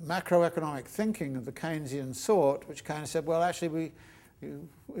macroeconomic thinking of the Keynesian sort, which kind of said, well, actually,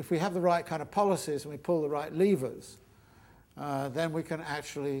 if we have the right kind of policies and we pull the right levers, then we can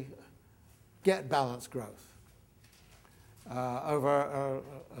actually get balanced growth over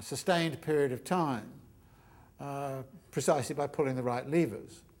a sustained period of time, precisely by pulling the right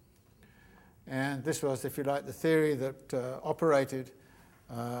levers. And this was, if you like, the theory that operated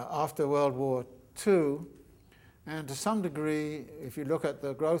after World War II. And to some degree, if you look at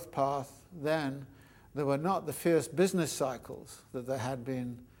the growth path then, there were not the fierce business cycles that there had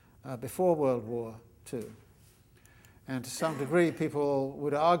been before World War II. And to some degree, people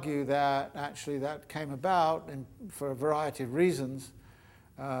would argue that actually that came about for a variety of reasons.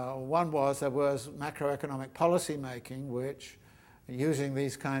 One was there was macroeconomic policy making, which, using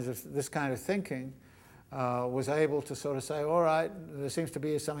this kind of thinking, was able to sort of say, all right, there seems to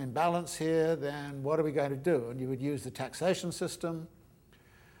be some imbalance here, then what are we going to do? And you would use the taxation system,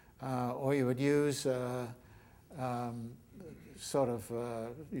 or you would use in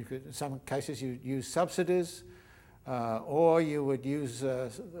some cases you'd use subsidies, or you would use the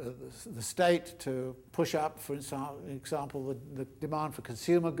state to push up, for example, the demand for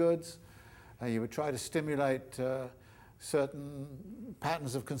consumer goods. You would try to stimulate certain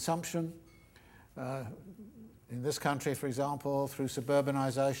patterns of consumption. In this country, for example, through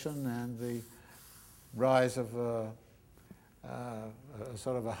suburbanization and the rise of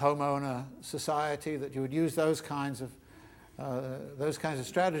sort of a homeowner society, that you would use those kinds of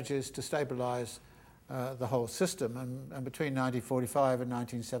strategies to stabilize the whole system. And between 1945 and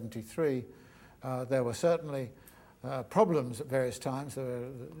 1973, there were certainly problems at various times. There were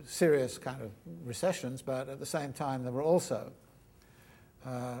serious kind of recessions, but at the same time there were also,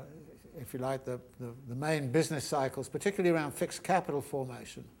 if you like, the main business cycles, particularly around fixed capital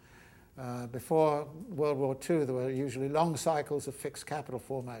formation. Before World War II, there were usually long cycles of fixed capital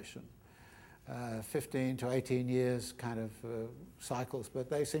formation, 15 to 18 years kind of cycles, but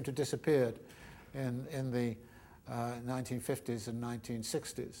they seem to have disappeared in the 1950s and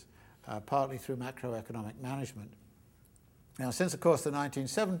 1960s. partly through macroeconomic management. Now, since, of course, the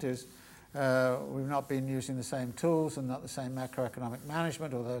 1970s, we've not been using the same tools and not the same macroeconomic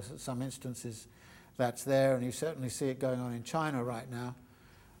management, although in some instances that's there, and you certainly see it going on in China right now.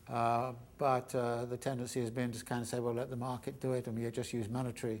 But the tendency has been to kind of say, well, let the market do it, and we just use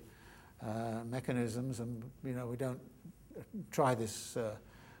monetary mechanisms, and we don't try this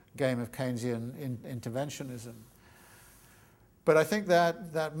game of Keynesian interventionism. But I think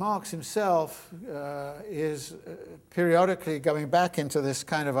that Marx himself is periodically going back into this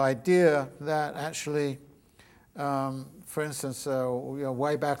kind of idea that actually, for instance,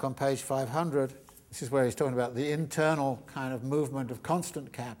 way back on page 500, this is where he's talking about the internal kind of movement of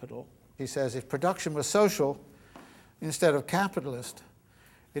constant capital. He says, if production was social instead of capitalist,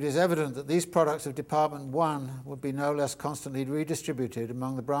 it is evident that these products of Department 1 would be no less constantly redistributed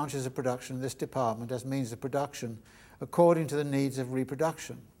among the branches of production in this department as means of production according to the needs of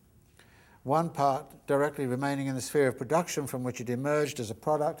reproduction. One part directly remaining in the sphere of production from which it emerged as a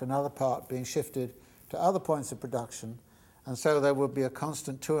product, another part being shifted to other points of production, and so there would be a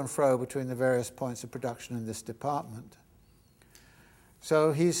constant to and fro between the various points of production in this department.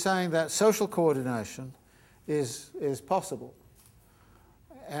 So he's saying that social coordination is possible.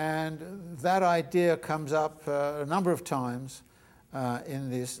 And that idea comes up a number of times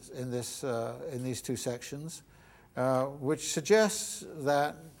in these two sections, which suggests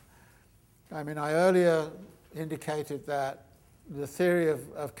that, I earlier indicated that the theory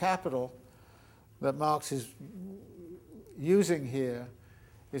of capital that Marx is using here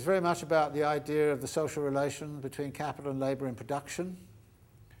is very much about the idea of the social relation between capital and labor in production,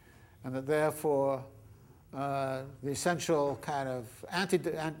 and that therefore the essential kind of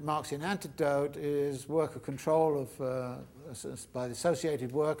Marxian antidote is worker control by the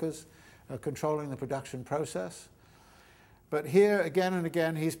associated workers controlling the production process. But here, again and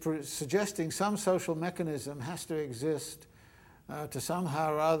again, he's suggesting some social mechanism has to exist to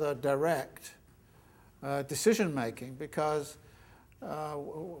somehow or other direct decision-making, because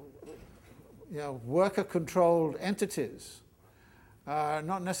worker-controlled entities are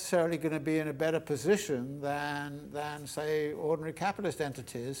not necessarily going to be in a better position than say, ordinary capitalist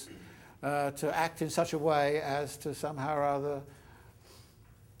entities to act in such a way as to somehow or other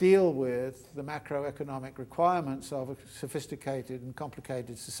deal with the macroeconomic requirements of a sophisticated and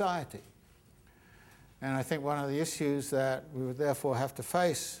complicated society. And I think one of the issues that we would therefore have to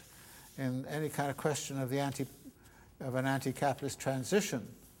face in any kind of question of an anti-capitalist transition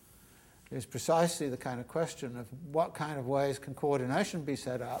is precisely the kind of question of what kind of ways can coordination be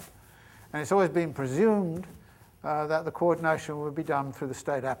set up. And it's always been presumed that the coordination would be done through the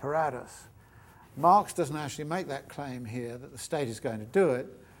state apparatus. Marx doesn't actually make that claim here, that the state is going to do it,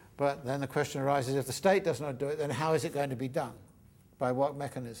 but then the question arises, if the state does not do it, then how is it going to be done? By what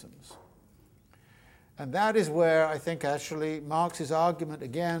mechanisms? And that is where I think actually Marx's argument,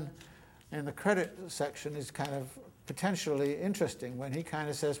 again, in the credit section is kind of potentially interesting, when he kind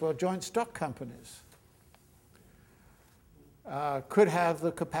of says, well, joint stock companies could have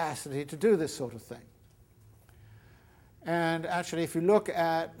the capacity to do this sort of thing. And actually, if you look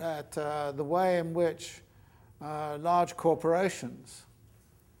at the way in which large corporations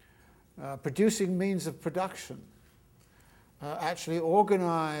producing means of production actually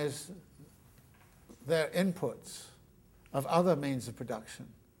organize their inputs of other means of production,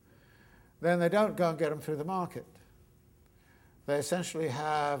 then they don't go and get them through the market. They essentially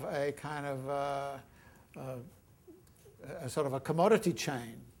have a kind of a sort of a commodity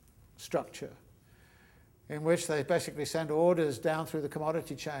chain structure in which they basically send orders down through the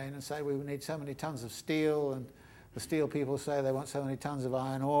commodity chain and say, we need so many tons of steel, and the steel people say they want so many tons of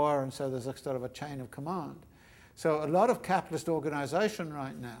iron ore, and so there's a sort of a chain of command. So a lot of capitalist organization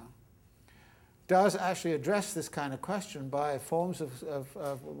right now does actually address this kind of question by forms of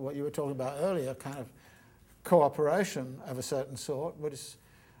what you were talking about earlier, kind of cooperation of a certain sort, but it's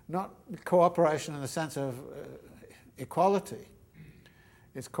not cooperation in the sense of equality.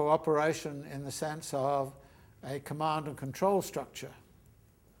 It's cooperation in the sense of a command and control structure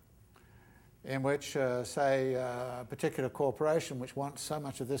in which, say, a particular corporation which wants so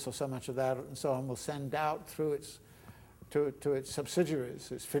much of this or so much of that and so on will send out through to its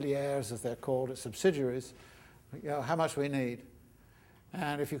subsidiaries, its filières as they're called, its subsidiaries, how much we need.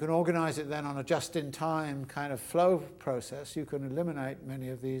 And if you can organize it then on a just-in-time kind of flow process, you can eliminate many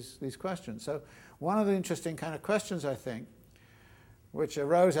of these questions. So one of the interesting kind of questions, I think, which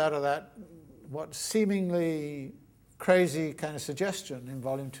arose out of that, what seemingly crazy kind of suggestion in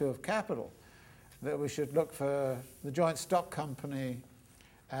Volume 2 of Capital, that we should look for the joint stock company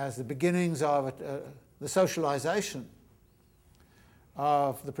as the beginnings of the socialization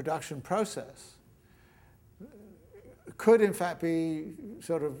of the production process could in fact be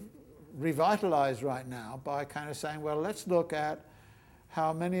sort of revitalized right now by kind of saying, well, let's look at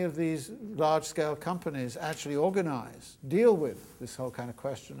how many of these large-scale companies actually organize, deal with this whole kind of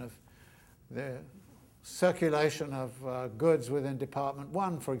question of the circulation of goods within Department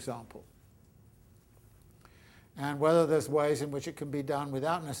 1, for example. And whether there's ways in which it can be done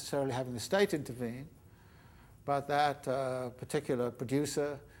without necessarily having the state intervene, but that particular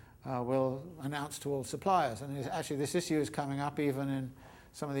producer will announce to all suppliers. And actually this issue is coming up even in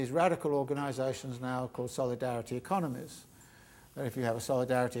some of these radical organizations now called solidarity economies. That if you have a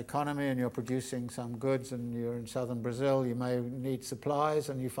solidarity economy and you're producing some goods and you're in southern Brazil, you may need supplies,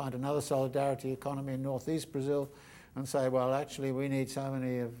 and you find another solidarity economy in northeast Brazil and say, well, actually we need so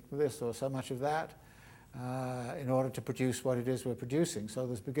many of this or so much of that in order to produce what it is we're producing. So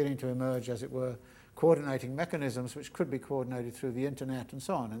there's beginning to emerge, as it were, coordinating mechanisms which could be coordinated through the internet and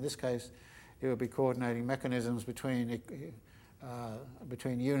so on. In this case, it would be coordinating mechanisms between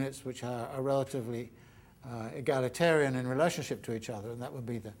units which are relatively egalitarian in relationship to each other, and that would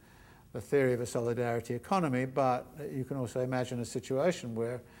be the theory of a solidarity economy. But you can also imagine a situation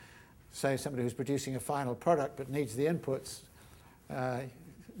where, say, somebody who's producing a final product but needs the inputs, the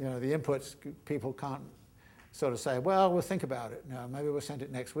inputs, people can't sort of say, well, we'll think about it. No, maybe we'll send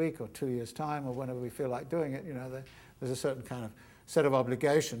it next week or 2 years' time or whenever we feel like doing it. There's a certain kind of set of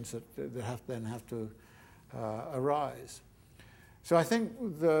obligations that have to arise. So I think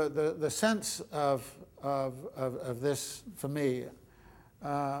the sense of this, for me,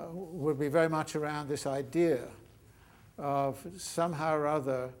 would be very much around this idea of somehow or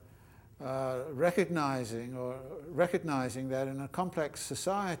other recognizing that in a complex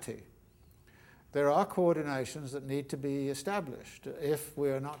society there are coordinations that need to be established if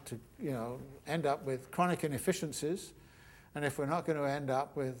we're not to end up with chronic inefficiencies, and if we're not going to end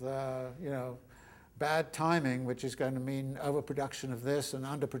up with bad timing, which is going to mean overproduction of this and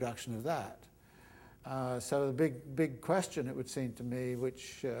underproduction of that. So the big question, it would seem to me,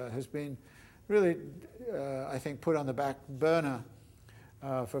 which has been really, I think, put on the back burner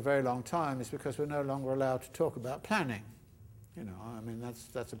for a very long time, is because we're no longer allowed to talk about planning.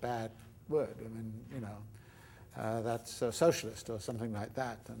 That's a bad word. That's socialist or something like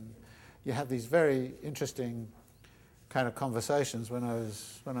that. And you have these very interesting kind of conversations. When I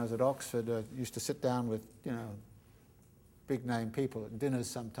was at Oxford, I used to sit down with big name people at dinners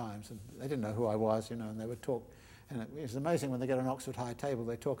sometimes, and they didn't know who I was, and they would talk. And it was amazing when they get an Oxford high table,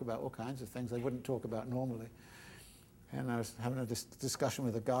 they talk about all kinds of things they wouldn't talk about normally. And I was having a discussion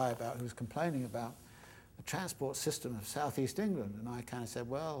with a guy who was complaining about the transport system of southeast England, and I kind of said,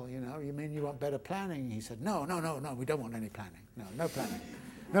 well, you mean you want better planning? He said, no, we don't want any planning. No planning,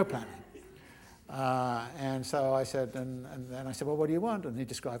 no planning. And so I said, and then I said, well, what do you want? And he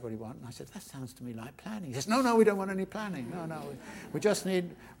described what he wanted. And I said, that sounds to me like planning. He says, no, we don't want any planning. No, we just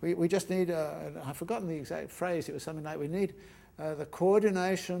need, I've forgotten the exact phrase. It was something like, we need the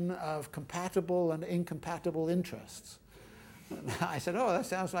coordination of compatible and incompatible interests. And I said, oh, that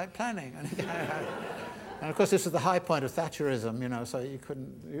sounds like planning. And of course, this is the high point of Thatcherism, so you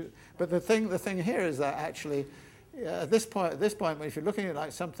couldn't. But the thing here is that actually, at this point, if you're looking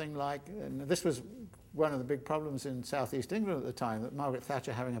at something like, and this was one of the big problems in southeast England at the time, that Margaret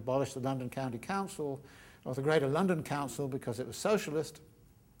Thatcher, having abolished the London County Council, or the Greater London Council because it was socialist,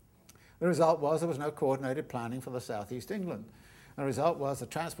 the result was there was no coordinated planning for the southeast England. And the result was the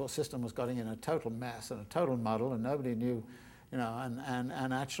transport system was getting in a total mess and a total muddle, and nobody knew,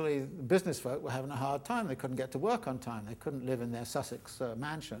 and actually business folk were having a hard time. They couldn't get to work on time. They couldn't live in their Sussex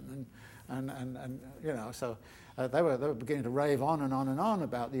mansion, so they were beginning to rave on and on and on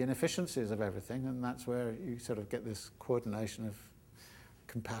about the inefficiencies of everything, and that's where you sort of get this coordination of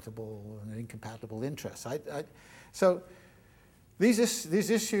compatible and incompatible interests. So these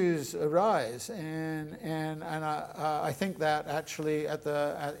issues arise, and I think that actually at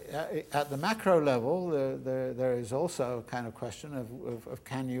the macro level there is also a kind of question of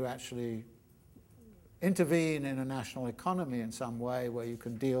can you actually intervene in a national economy in some way where you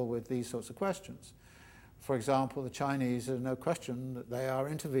can deal with these sorts of questions. For example, the Chinese, there's no question that they are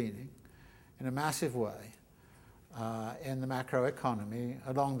intervening in a massive way in the macro economy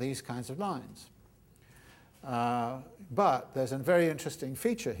along these kinds of lines. But there's a very interesting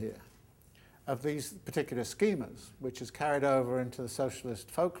feature here of these particular schemas, which is carried over into the socialist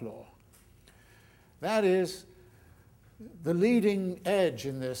folklore. That is, the leading edge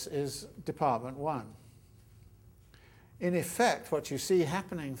in this is Department 1. In effect, what you see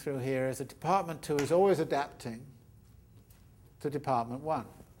happening through here is that Department 2 is always adapting to Department 1.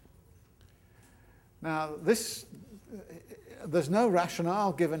 Now, this, there's no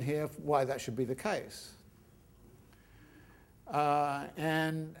rationale given here why that should be the case.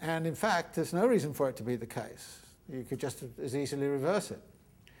 And in fact, there's no reason for it to be the case. You could just as easily reverse it.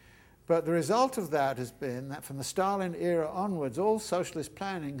 But the result of that has been that from the Stalin era onwards, all socialist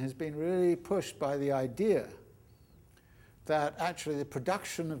planning has been really pushed by the idea that actually the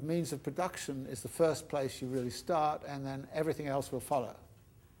production of means of production is the first place you really start, and then everything else will follow.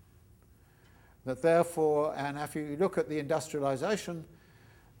 That therefore, and if you look at the industrialization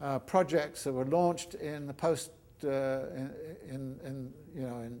projects that were launched in the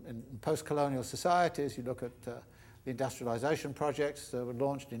post-colonial societies, you look at the industrialization projects that were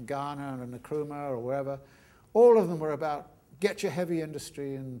launched in Ghana and Nkrumah or wherever, all of them were about get your heavy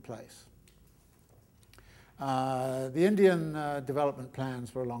industry in place. The Indian development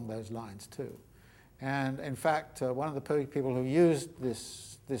plans were along those lines too. And in fact, one of the people who used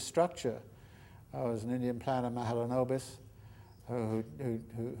this structure was an Indian planner, Mahalanobis, who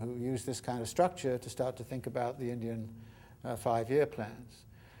used this kind of structure to start to think about the Indian 5-year plans.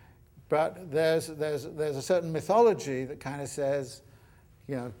 But there's a certain mythology that kind of says,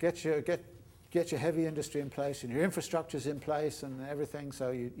 you know, get your heavy industry in place and your infrastructure's in place and everything.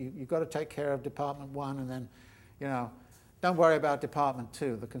 So you've got to take care of Department 1, and then, you know, don't worry about Department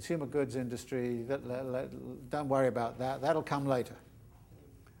 2, the consumer goods industry. Don't worry about that. That'll come later.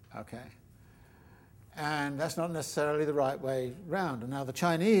 Okay. And that's not necessarily the right way round. And now the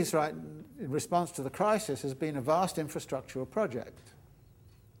Chinese, right, in response to the crisis, has been a vast infrastructural project,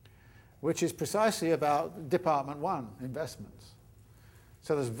 which is precisely about Department 1 investments.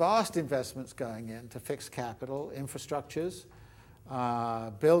 So there's vast investments going in to fix capital, infrastructures,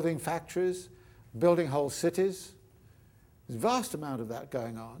 building factories, building whole cities. There's a vast amount of that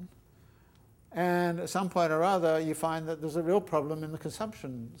going on. And at some point or other, you find that there's a real problem in the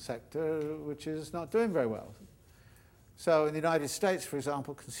consumption sector, which is not doing very well. So in the United States, for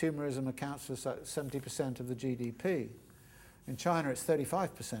example, consumerism accounts for 70% of the GDP. In China, it's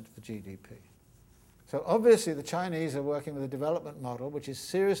 35% of the GDP. So obviously, the Chinese are working with a development model which is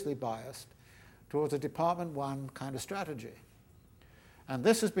seriously biased towards a Department 1 kind of strategy. And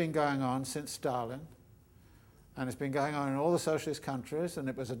this has been going on since Stalin. And it's been going on in all the socialist countries, and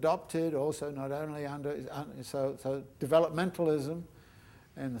it was adopted also not only under, so developmentalism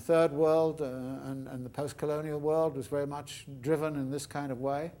in the third world and the post-colonial world was very much driven in this kind of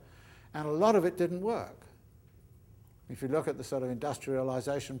way, and a lot of it didn't work. If you look at the sort of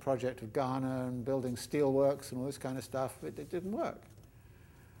industrialization project of Ghana and building steel works and all this kind of stuff, it didn't work.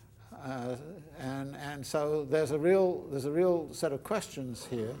 And so there's a real set of questions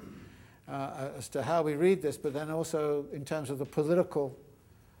here as to how we read this, but then also in terms of the political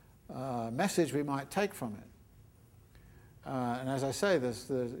message we might take from it. And as I say, there's,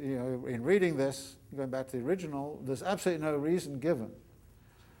 you know, in reading this, going back to the original, there's absolutely no reason given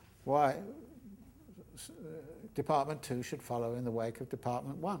why Department 2 should follow in the wake of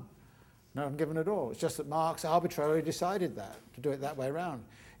Department 1. None given at all. It's just that Marx arbitrarily decided that, to do it that way around.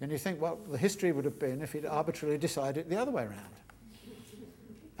 And you think what the history would have been if he'd arbitrarily decided it the other way around.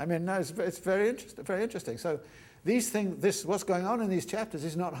 I mean, no, it's very interesting. So these things, what's going on in these chapters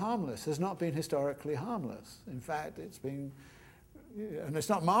is not harmless, has not been historically harmless. In fact, it's been, and it's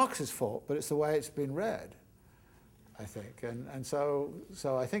not Marx's fault, but it's the way it's been read, I think. And so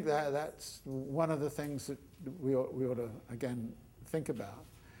I think that's one of the things that we ought to, again, think about.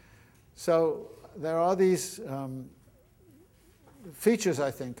 So there are these features,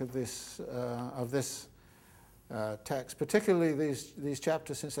 I think, of this text, particularly these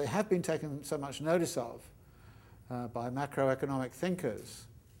chapters, since they have been taken so much notice of by macroeconomic thinkers.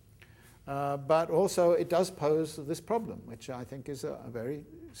 But also it does pose this problem, which I think is a very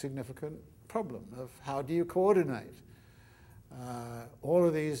significant problem of how do you coordinate all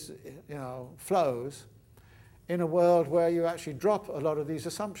of these, you know, flows in a world where you actually drop a lot of these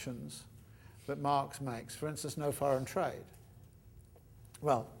assumptions that Marx makes. For instance, no foreign trade.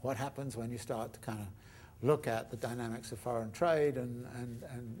 Well, what happens when you start to kind of look at the dynamics of foreign trade and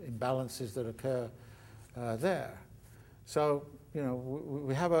imbalances that occur there? So, you know,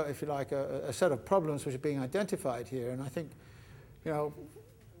 we have, if you like, a set of problems which are being identified here, and I think, you know,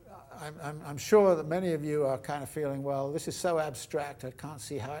 I'm sure that many of you are kind of feeling, well, this is so abstract, I can't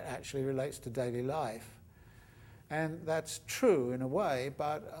see how it actually relates to daily life. And that's true in a way,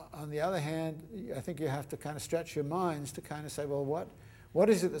 but on the other hand, I think you have to kind of stretch your minds to kind of say, well, what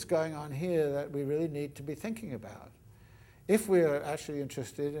is it that's going on here that we really need to be thinking about if we are actually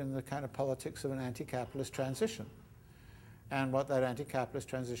interested in the kind of politics of an anti-capitalist transition and what that anti-capitalist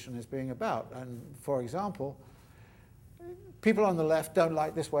transition is being about. And for example, people on the left don't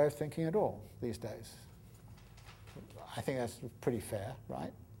like this way of thinking at all these days. I think that's pretty fair,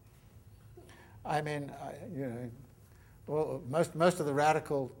 right? I mean, well, most of the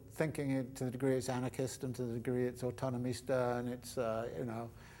radical thinking, to the degree it's anarchist and to the degree it's autonomista and it's,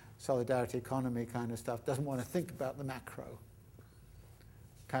 solidarity economy kind of stuff, doesn't want to think about the macro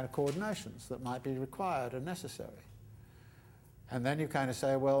kind of coordinations that might be required and necessary. And then you kind of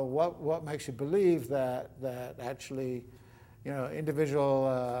say, well, what makes you believe that actually, individual,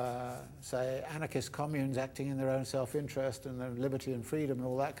 say, anarchist communes acting in their own self-interest and their liberty and freedom and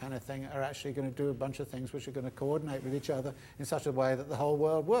all that kind of thing are actually going to do a bunch of things which are going to coordinate with each other in such a way that the whole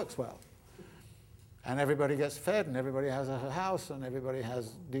world works well. And everybody gets fed and everybody has a house and everybody has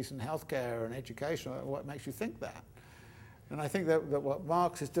decent health care and education. What makes you think that? And I think that what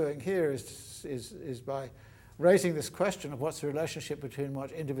Marx is doing here is by raising this question of what's the relationship between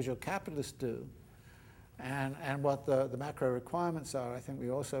what individual capitalists do and what the macro requirements are. I think we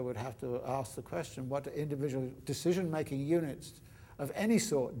also would have to ask the question, what do individual decision-making units of any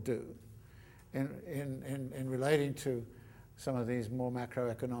sort do in relating to some of these more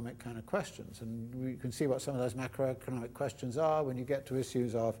macroeconomic kind of questions? And we can see what some of those macroeconomic questions are when you get to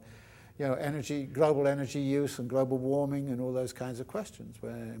issues of energy, global energy use and global warming and all those kinds of questions,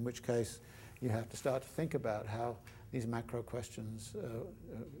 in which case you have to start to think about how these macro questions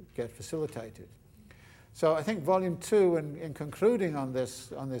get facilitated. So I think Volume 2, in concluding on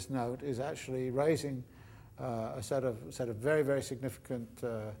this note, is actually raising a set of very, very significant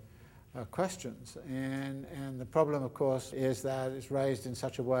questions. And the problem, of course, is that it's raised in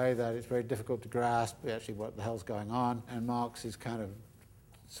such a way that it's very difficult to grasp actually what the hell's going on. And Marx is kind of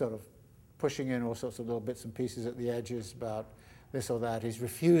sort of pushing in all sorts of little bits and pieces at the edges about this or that. He's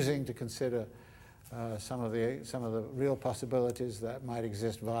refusing to consider some of the real possibilities that might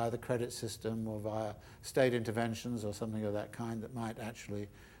exist via the credit system or via state interventions or something of that kind that might actually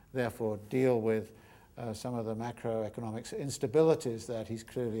therefore deal with some of the macroeconomic instabilities that he's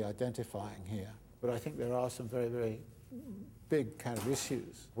clearly identifying here. But I think there are some very, very big kind of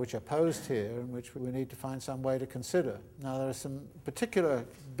issues which are posed here and which we need to find some way to consider. Now there are some particular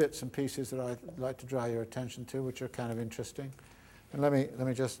bits and pieces that I'd like to draw your attention to which are kind of interesting. And let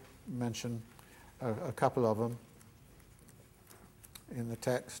me just mention a couple of them in the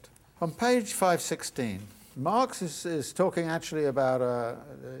text. On page 516, Marx is talking actually about,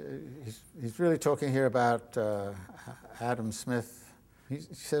 he's really talking here about Adam Smith. He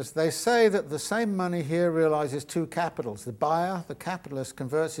says, they say that the same money here realizes two capitals. The buyer, the capitalist,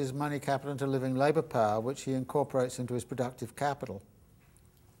 converts his money capital into living labor power, which he incorporates into his productive capital.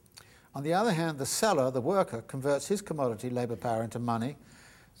 On the other hand, the seller, the worker, converts his commodity labor power into money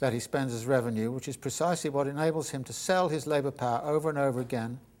that he spends as revenue, which is precisely what enables him to sell his labor power over and over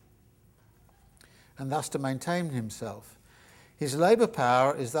again and thus to maintain himself. His labor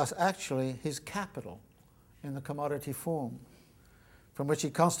power is thus actually his capital in the commodity form, from which he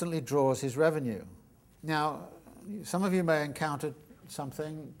constantly draws his revenue. Now, some of you may encounter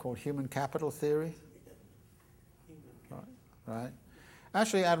something called human capital theory. Right.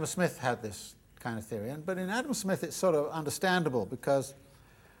 Actually, Adam Smith had this kind of theory, but in Adam Smith it's sort of understandable because,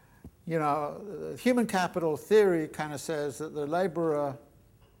 human capital theory kind of says that the laborer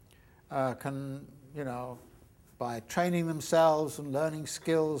can, by training themselves and learning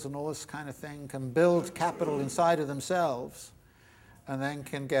skills and all this kind of thing, can build capital inside of themselves and then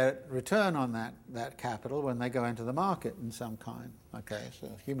can get return on that capital when they go into the market in some kind. Okay,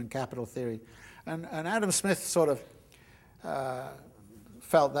 so human capital theory. And Adam Smith sort of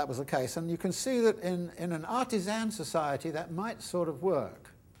felt that was the case. And you can see that in an artisan society that might sort of work.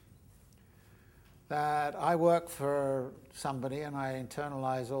 That I work for somebody and I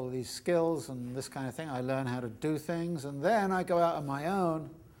internalize all these skills and this kind of thing. I learn how to do things and then I go out on my own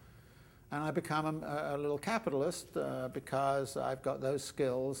and I become a little capitalist because I've got those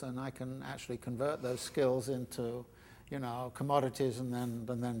skills and I can actually convert those skills into commodities and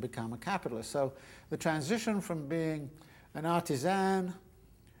then become a capitalist. So the transition from being an artisan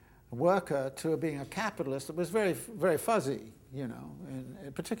worker to being a capitalist, it was very, very fuzzy,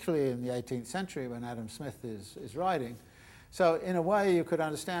 particularly in the 18th century when Adam Smith is writing. So in a way you could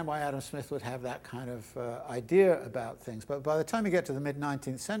understand why Adam Smith would have that kind of idea about things. But by the time you get to the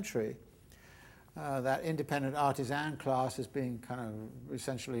mid-19th century, that independent artisan class is being kind of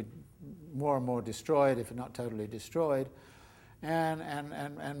essentially more and more destroyed, if not totally destroyed.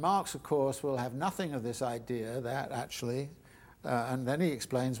 And Marx, of course, will have nothing of this idea that actually, and then he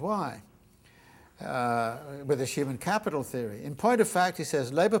explains why, with his human capital theory. In point of fact, he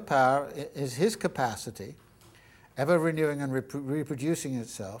says, labor power is his capacity, ever renewing and reproducing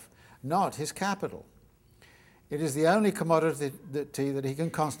itself, not his capital. It is the only commodity that he can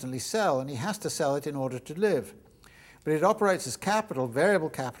constantly sell, and he has to sell it in order to live. But it operates as capital, variable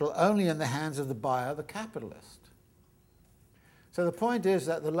capital, only in the hands of the buyer, the capitalist. So the point is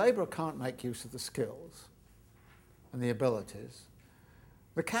that the labourer can't make use of the skills and the abilities.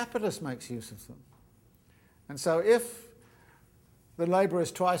 The capitalist makes use of them. And so if the labourer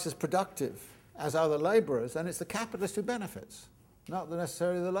is twice as productive as other labourers, then it's the capitalist who benefits, not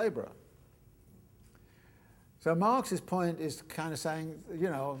necessarily the labourer. So Marx's point is kind of saying,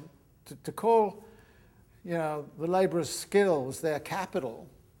 to call, the labourer's skills their capital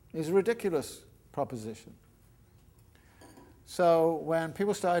is a ridiculous proposition. So when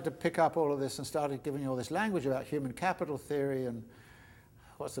people started to pick up all of this and started giving all this language about human capital theory and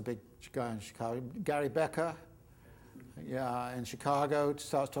what's the big guy in Chicago, Gary Becker, in Chicago,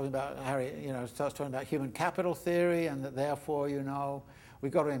 starts talking about human capital theory, and that therefore,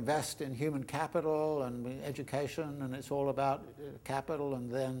 we've got to invest in human capital and education, and it's all about capital, and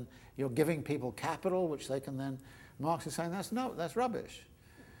then you're giving people capital, which they can then. Marx is saying that's rubbish.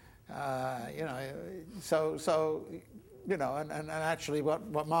 And actually,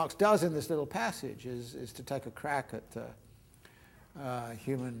 what Marx does in this little passage is to take a crack at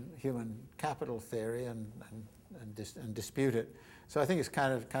human capital theory and dispute it. So I think it's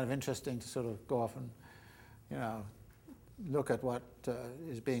kind of interesting to sort of go off and look at what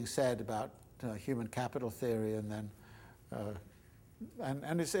is being said about human capital theory, and then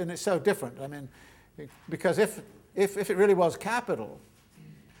and it's so different. I mean, because if it really was capital,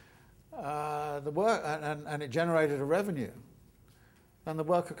 the work and it generated a revenue, then the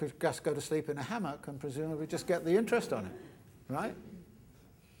worker could just go to sleep in a hammock and presumably just get the interest on it, right?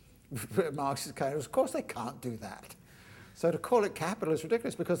 Marx is of course they can't do that. So to call it capital is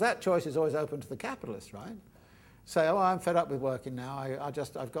ridiculous, because that choice is always open to the capitalist, right? Say, I'm fed up with working now. I've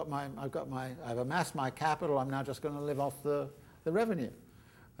amassed my capital. I'm now just going to live off the revenue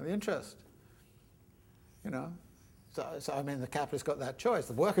and the interest. So I mean, the capitalist got that choice.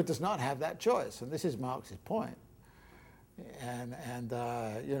 The worker does not have that choice, and this is Marx's point.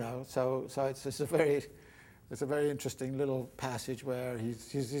 So it's a very interesting little passage where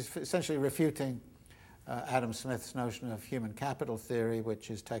he's essentially refuting Adam Smith's notion of human capital theory,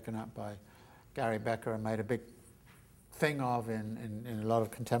 which is taken up by Gary Becker and made a big thing of in a lot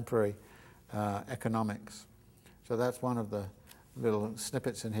of contemporary economics. So that's one of the little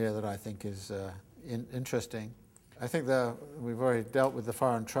snippets in here that I think is interesting. I think we've already dealt with the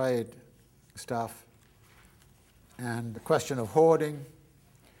foreign trade stuff and the question of hoarding.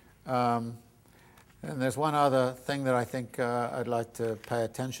 And there's one other thing that I think I'd like to pay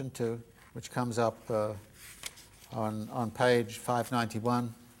attention to, which comes up on page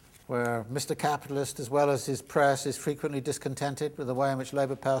 591, where Mr. Capitalist, as well as his press, is frequently discontented with the way in which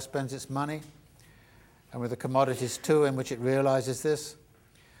labour power spends its money, and with the commodities too in which it realises this.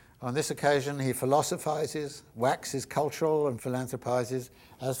 On this occasion, he philosophises, waxes cultural, and philanthropises,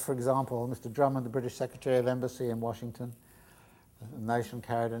 as, for example, Mr. Drummond, the British Secretary of Embassy in Washington. The Nation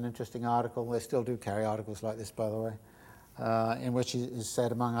carried an interesting article. They still do carry articles like this, by the way, in which he is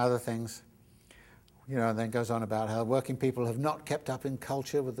said, among other things, and then goes on about how working people have not kept up in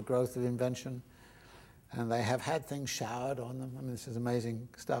culture with the growth of invention, and they have had things showered on them. I mean, this is amazing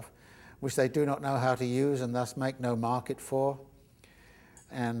stuff, which they do not know how to use and thus make no market for.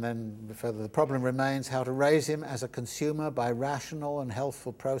 And then further, the problem remains how to raise him as a consumer by rational and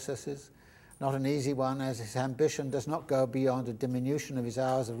healthful processes. Not an easy one, as his ambition does not go beyond a diminution of his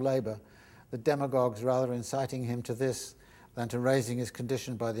hours of labour, the demagogues rather inciting him to this than to raising his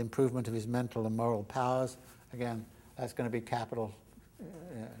condition by the improvement of his mental and moral powers. Again, that's going to be capital,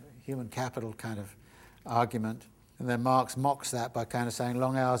 human capital kind of argument. And then Marx mocks that by kind of saying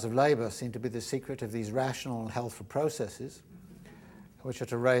long hours of labour seem to be the secret of these rational and healthful processes, which are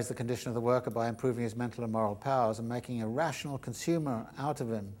to raise the condition of the worker by improving his mental and moral powers and making a rational consumer out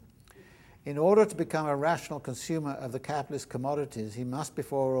of him. In order to become a rational consumer of the capitalist commodities, he must,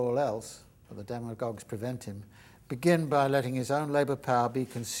 before all else, for the demagogues prevent him, begin by letting his own labour power be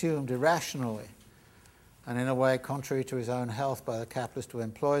consumed irrationally and in a way contrary to his own health by the capitalist who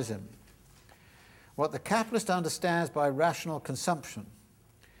employs him. What the capitalist understands by rational consumption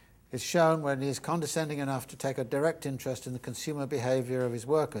is shown when he is condescending enough to take a direct interest in the consumer behaviour of his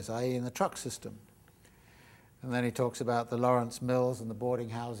workers, i.e. in the truck system. And then he talks about the Lawrence Mills and the boarding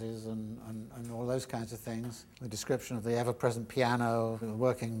houses and all those kinds of things, the description of the ever-present piano, the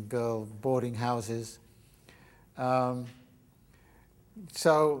working girl boarding houses. So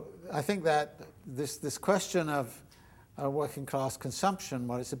I think that this question of working class consumption,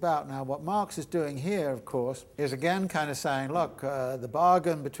 what it's about now, what Marx is doing here, of course, is again kind of saying, look, the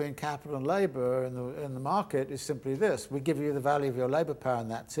bargain between capital and labour in the market is simply this: we give you the value of your labour power and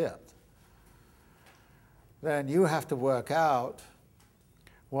that's it. then you have to work out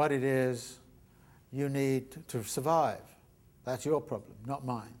what it is you need to survive. That's your problem, not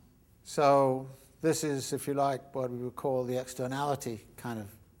mine. So this is, if you like, what we would call the externality kind of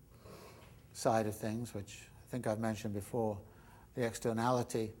side of things, which I think I've mentioned before, the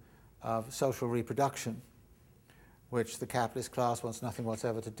externality of social reproduction, which the capitalist class wants nothing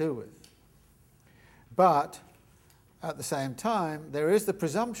whatsoever to do with. But at the same time, there is the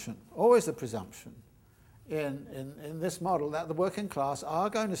presumption, always the presumption, in this model that the working class are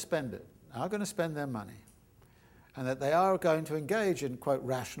going to spend it, are going to spend their money, and that they are going to engage in, quote,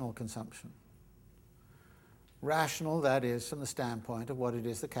 rational consumption. Rational, that is, from the standpoint of what it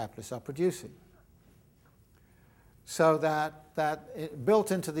is the capitalists are producing. So that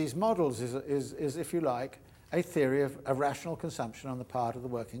built into these models is, if you like, a theory of rational consumption on the part of the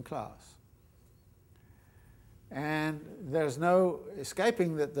working class. And there's no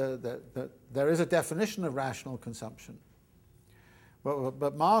escaping that there is a definition of rational consumption.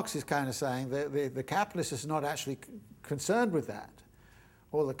 But Marx is kind of saying that the capitalist is not actually concerned with that.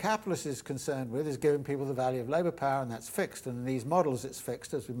 All the capitalist is concerned with is giving people the value of labour power, and that's fixed. And in these models it's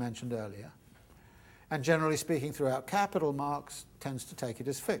fixed, as we mentioned earlier. And generally speaking, throughout Capital, Marx tends to take it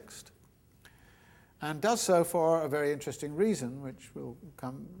as fixed. And does so for a very interesting reason, which will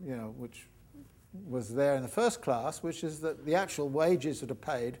come, which was there in the first class, which is that the actual wages that are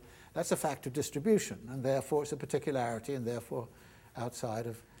paid, that's a fact of distribution, and therefore it's a particularity, and therefore outside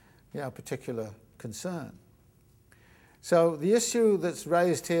of particular concern. So the issue that's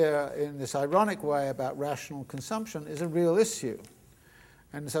raised here in this ironic way about rational consumption is a real issue.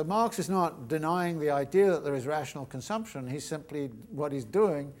 And so Marx is not denying the idea that there is rational consumption. He's simply, what he's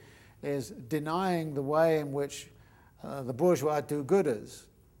doing is denying the way in which the bourgeois do-gooders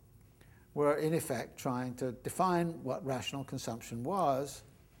were in effect trying to define what rational consumption was,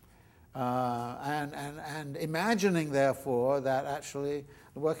 and imagining therefore that actually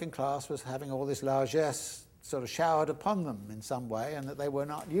the working class was having all this largesse sort of showered upon them in some way, and that they were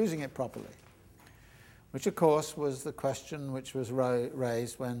not using it properly. Which of course was the question which was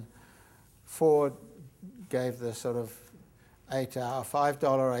raised when Ford gave the sort of $5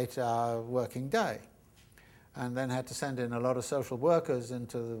 8-hour working day, and then had to send in a lot of social workers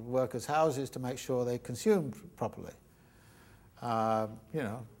into the workers' houses to make sure they consumed properly.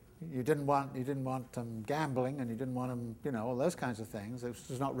 You didn't want them gambling, and you didn't want them, all those kinds of things. It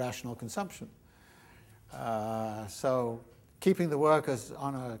was not rational consumption. So keeping the workers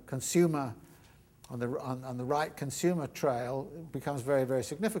on a consumer, on the right consumer trail becomes very, very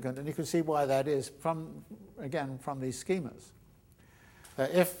significant, and you can see why that is from these schemas.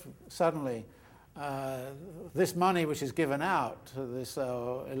 If suddenly this money which is given out to this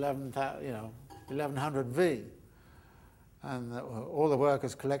 1100 V, and all the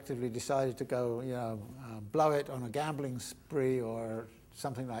workers collectively decided to go, blow it on a gambling spree or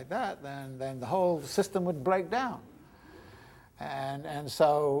something like that, then the whole system would break down. And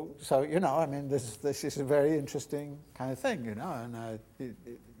so this is a very interesting kind of thing, and of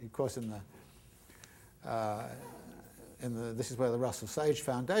course this is where the Russell Sage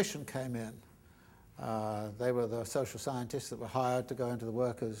Foundation came in. They were the social scientists that were hired to go into the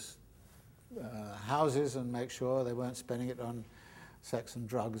workers' houses and make sure they weren't spending it on sex and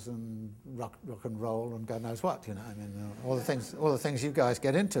drugs and rock and roll and God knows what, all the things you guys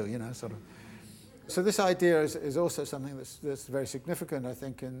get into, sort of. So this idea is also something that's very significant, I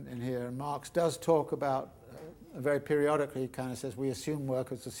think, in here. And Marx does talk about, very periodically, he kind of says, we assume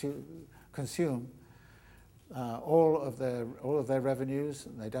workers consume all of their revenues,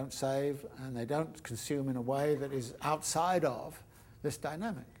 and they don't save, and they don't consume in a way that is outside of this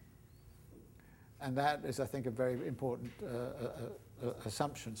dynamic. And that is, I think, a very important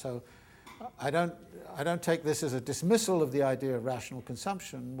assumption. So I don't take this as a dismissal of the idea of rational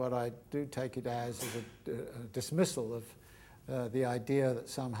consumption. What I do take it as is a dismissal of the idea that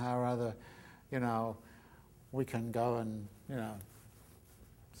somehow or other, we can go and,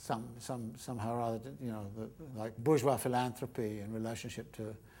 somehow or other, like bourgeois philanthropy in relationship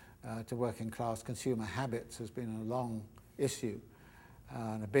to working class consumer habits has been a long issue.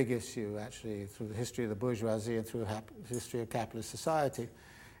 And a big issue, actually, through the history of the bourgeoisie and through the history of capitalist society.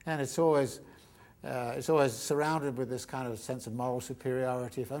 And it's always surrounded with this kind of sense of moral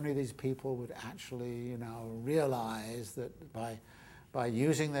superiority. If only these people would actually, realize that by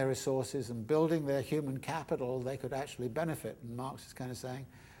using their resources and building their human capital, they could actually benefit. And Marx is kind of saying,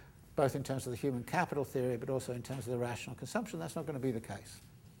 both in terms of the human capital theory, but also in terms of the rational consumption, that's not going to be the case,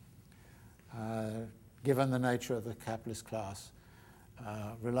 given the nature of the capitalist class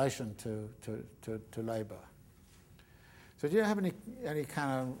relation to labour. So do you have any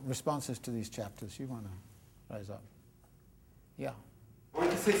kind of responses to these chapters you want to raise up. Yeah. I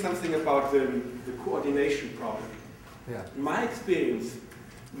want to say something about the coordination problem. Yeah. In my experience,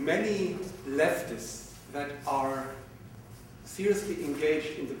 many leftists that are seriously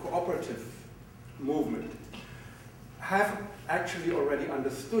engaged in the cooperative movement have actually already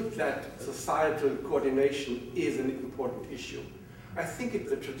understood that societal coordination is an important issue. I think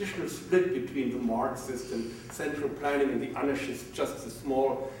it's a traditional split between the Marxist and central planning and the anarchist, just the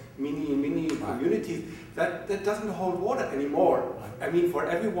small mini communities, that doesn't hold water anymore. I mean, for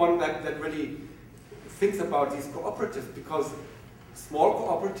everyone that really thinks about these cooperatives, because small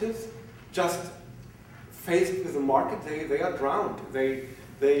cooperatives just faced with the market, they are drowned.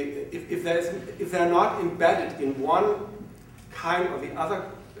 If they're not embedded in one kind or the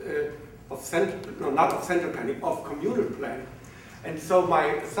other of communal planning. And so my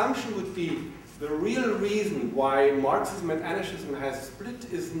assumption would be the real reason why Marxism and anarchism has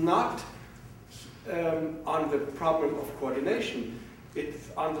split is not on the problem of coordination.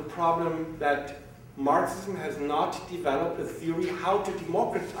 It's on the problem that Marxism has not developed a theory how to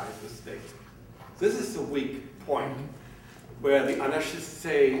democratize the state. This is the weak point, where the anarchists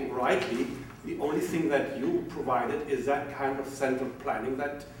say, rightly, the only thing that you provided is that kind of central planning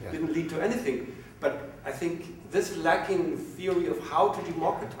that didn't lead to anything. But I think this lacking theory of how to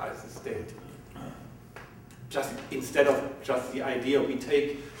democratize the state, just instead of just the idea we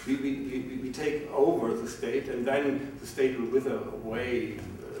take over the state and then the state will wither away,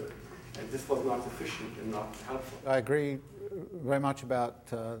 and this was not sufficient and not helpful. I agree very much about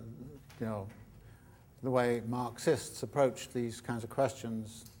the way Marxists approached these kinds of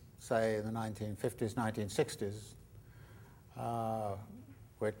questions, say in the 1950s, 1960s,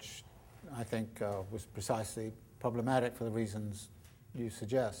 which I think was precisely problematic for the reasons you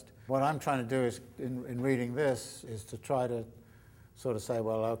suggest. What I'm trying to do is, in reading this, is to try to sort of say,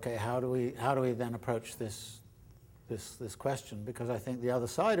 well, okay, how do we then approach this question? Because I think the other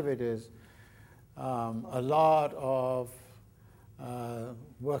side of it is a lot of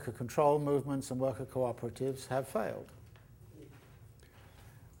worker control movements and worker cooperatives have failed.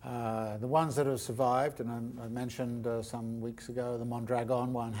 The ones that have survived, and I mentioned some weeks ago, the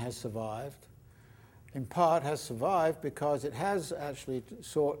Mondragon one has survived. In part has survived because it has actually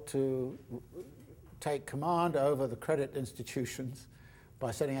sought to take command over the credit institutions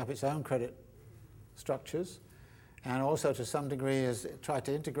by setting up its own credit structures, and also to some degree has tried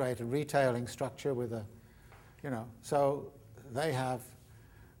to integrate a retailing structure with a, so they have,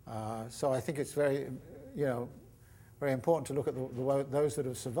 so I think it's very, very important to look at those that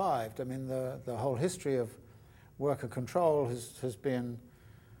have survived. I mean, the whole history of worker control has been,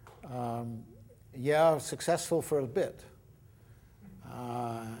 successful for a bit.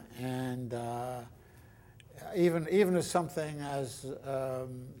 Even as something as,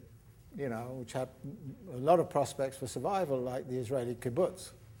 which had a lot of prospects for survival, like the Israeli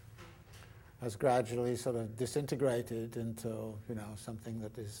kibbutz, has gradually sort of disintegrated into, something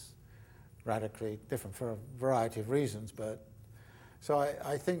that is radically different for a variety of reasons. But so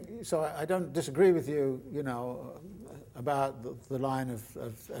I think, so I don't disagree with you, about the line of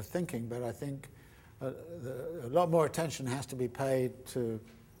thinking, but I think a lot more attention has to be paid to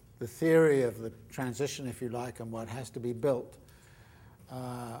the theory of the transition, if you like, and what has to be built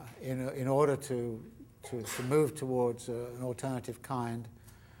in order to move towards an alternative kind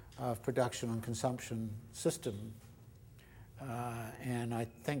of production and consumption system. And I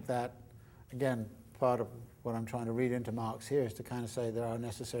think that, again, part of what I'm trying to read into Marx here is to kind of say there are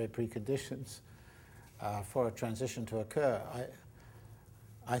necessary preconditions for a transition to occur.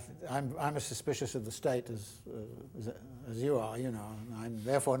 I'm as suspicious of the state as you are, and I'm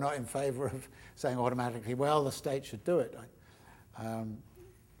therefore not in favor of saying automatically, well, the state should do it.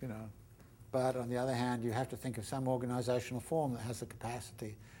 But on the other hand, you have to think of some organizational form that has the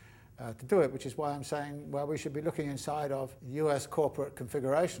capacity to do it, which is why I'm saying, well, we should be looking inside of US corporate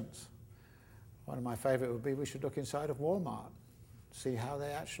configurations. One of my favorite would be we should look inside of Walmart, see how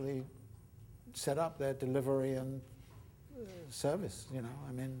they actually set up their delivery and service.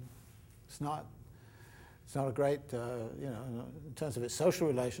 I mean, it's not a great, in terms of its social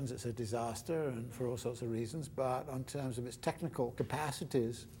relations, it's a disaster, and for all sorts of reasons. But in terms of its technical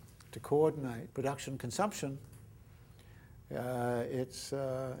capacities to coordinate production, consumption, it's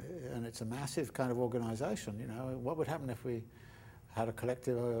a massive kind of organization. What would happen if we had a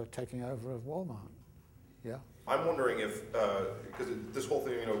collective taking over of Walmart? Yeah. I'm wondering if, because this whole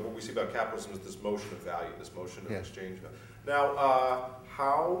thing, what we see about capitalism is this motion of value, this motion of exchange. Now,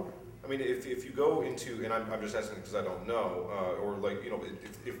 mean, if you go into, and I'm just asking because I don't know, or like, you know,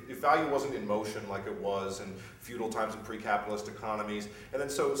 if value wasn't in motion like it was in feudal times and pre-capitalist economies, and then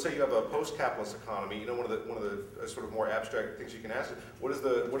so say you have a post-capitalist economy, you know, one of the sort of more abstract things you can ask is, what is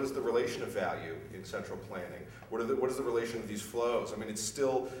the relation of value in central planning? What is the relation of these flows? I mean, it's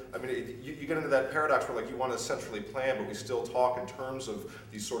still, I mean, you get into that paradox where like you want to centrally plan, but we still talk in terms of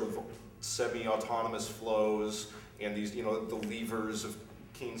these sort of semi-autonomous flows and these, you know, the levers of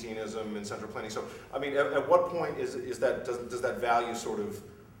Keynesianism and central planning. So, I mean, at what point does that value sort of,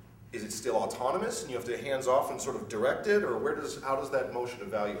 is it still autonomous and you have to hands off and sort of direct it, or how does that motion of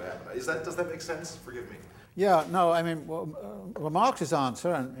value happen? Does that make sense? Forgive me. Yeah, no, I mean, well, Marx's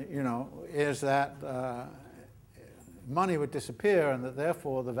answer, and you know, is that money would disappear and that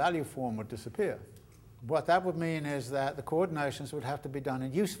therefore the value form would disappear. What that would mean is that the coordinations would have to be done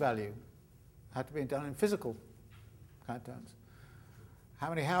in use value, have to be done in physical kind of terms. How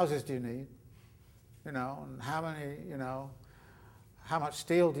many houses do you need? You know, and how much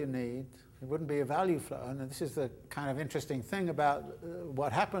steel do you need? It wouldn't be a value flow. And this is the kind of interesting thing about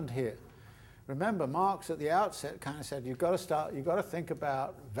what happened here. Remember, Marx at the outset kind of said, you've got to think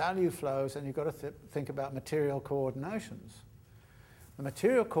about value flows and you've got to think about material coordinations. The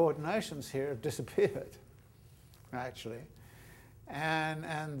material coordinations here have disappeared, actually.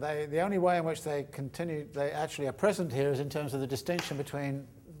 And the only way in which they actually are present here is in terms of the distinction between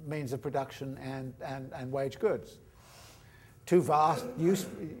means of production and wage goods. Two vast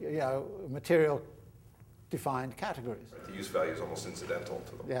material defined categories. The use value is almost incidental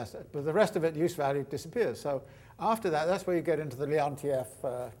to them. Yes, but the rest of it, use value, disappears. So after that, that's where you get into the Leontief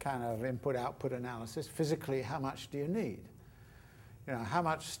kind of input-output analysis. Physically, how much do you need? You know, how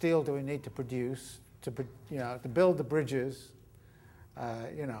much steel do we need to produce to build the bridges?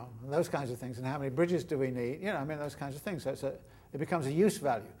 You know, those kinds of things, and how many bridges do we need? You know, I mean, those kinds of things. So it becomes a use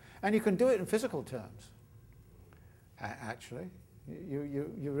value, and you can do it in physical terms. Actually,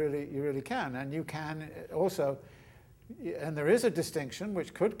 you really can, and you can also, and there is a distinction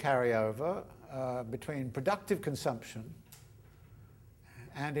which could carry over between productive consumption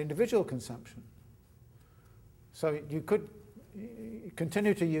and individual consumption. So you could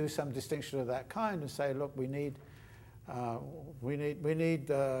continue to use some distinction of that kind and say, look, we need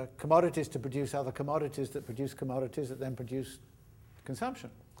commodities to produce other commodities that produce commodities that then produce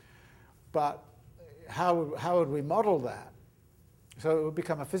consumption. But how would we model that? So it would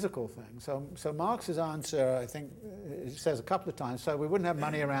become a physical thing. So Marx's answer, I think, it says a couple of times, so we wouldn't have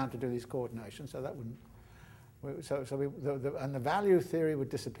money around to do these coordinations, so that wouldn't. And the value theory would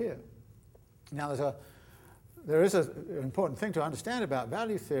disappear. Now there is an important thing to understand about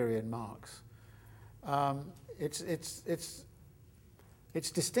value theory in Marx. It's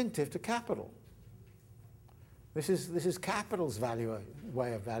distinctive to capital. This is capital's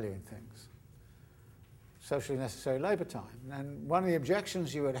way of valuing things. Socially necessary labour time. And one of the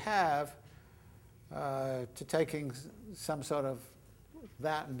objections you would have to taking some sort of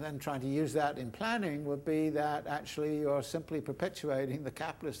that and then trying to use that in planning would be that actually you're simply perpetuating the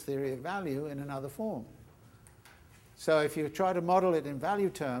capitalist theory of value in another form. So if you try to model it in value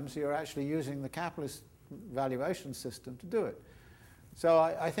terms, you're actually using the capitalist valuation system to do it. So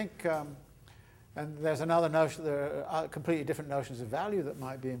I think, and there's another notion, there are completely different notions of value that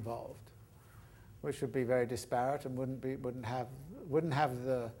might be involved, which would be very disparate and wouldn't have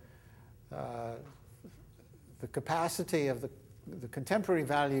the capacity of the contemporary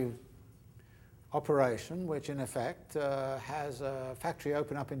value operation, which in effect has a factory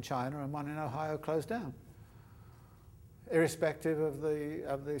open up in China and one in Ohio closed down, irrespective of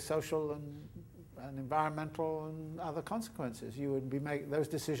the social and environmental and other consequences. Those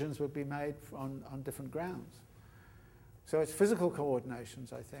decisions would be made on different grounds. So it's physical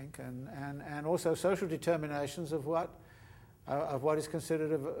coordinations, I think, and also social determinations of what is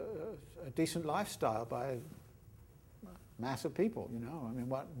considered a decent lifestyle by a mass of people. You know, I mean,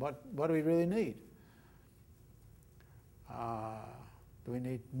 what do we really need? Do we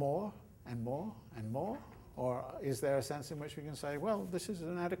need more and more and more, or is there a sense in which we can say, well, this is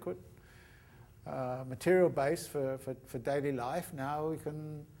an adequate material base for daily life? Now we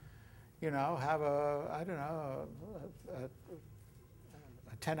can, have a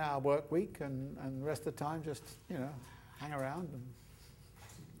 10-hour work week and the rest of the time just, hang around and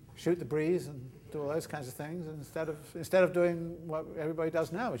shoot the breeze and do all those kinds of things instead of doing what everybody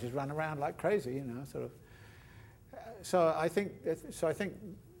does now, which is run around like crazy, sort of. So I think that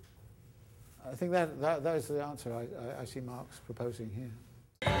is the answer I see Marx proposing here.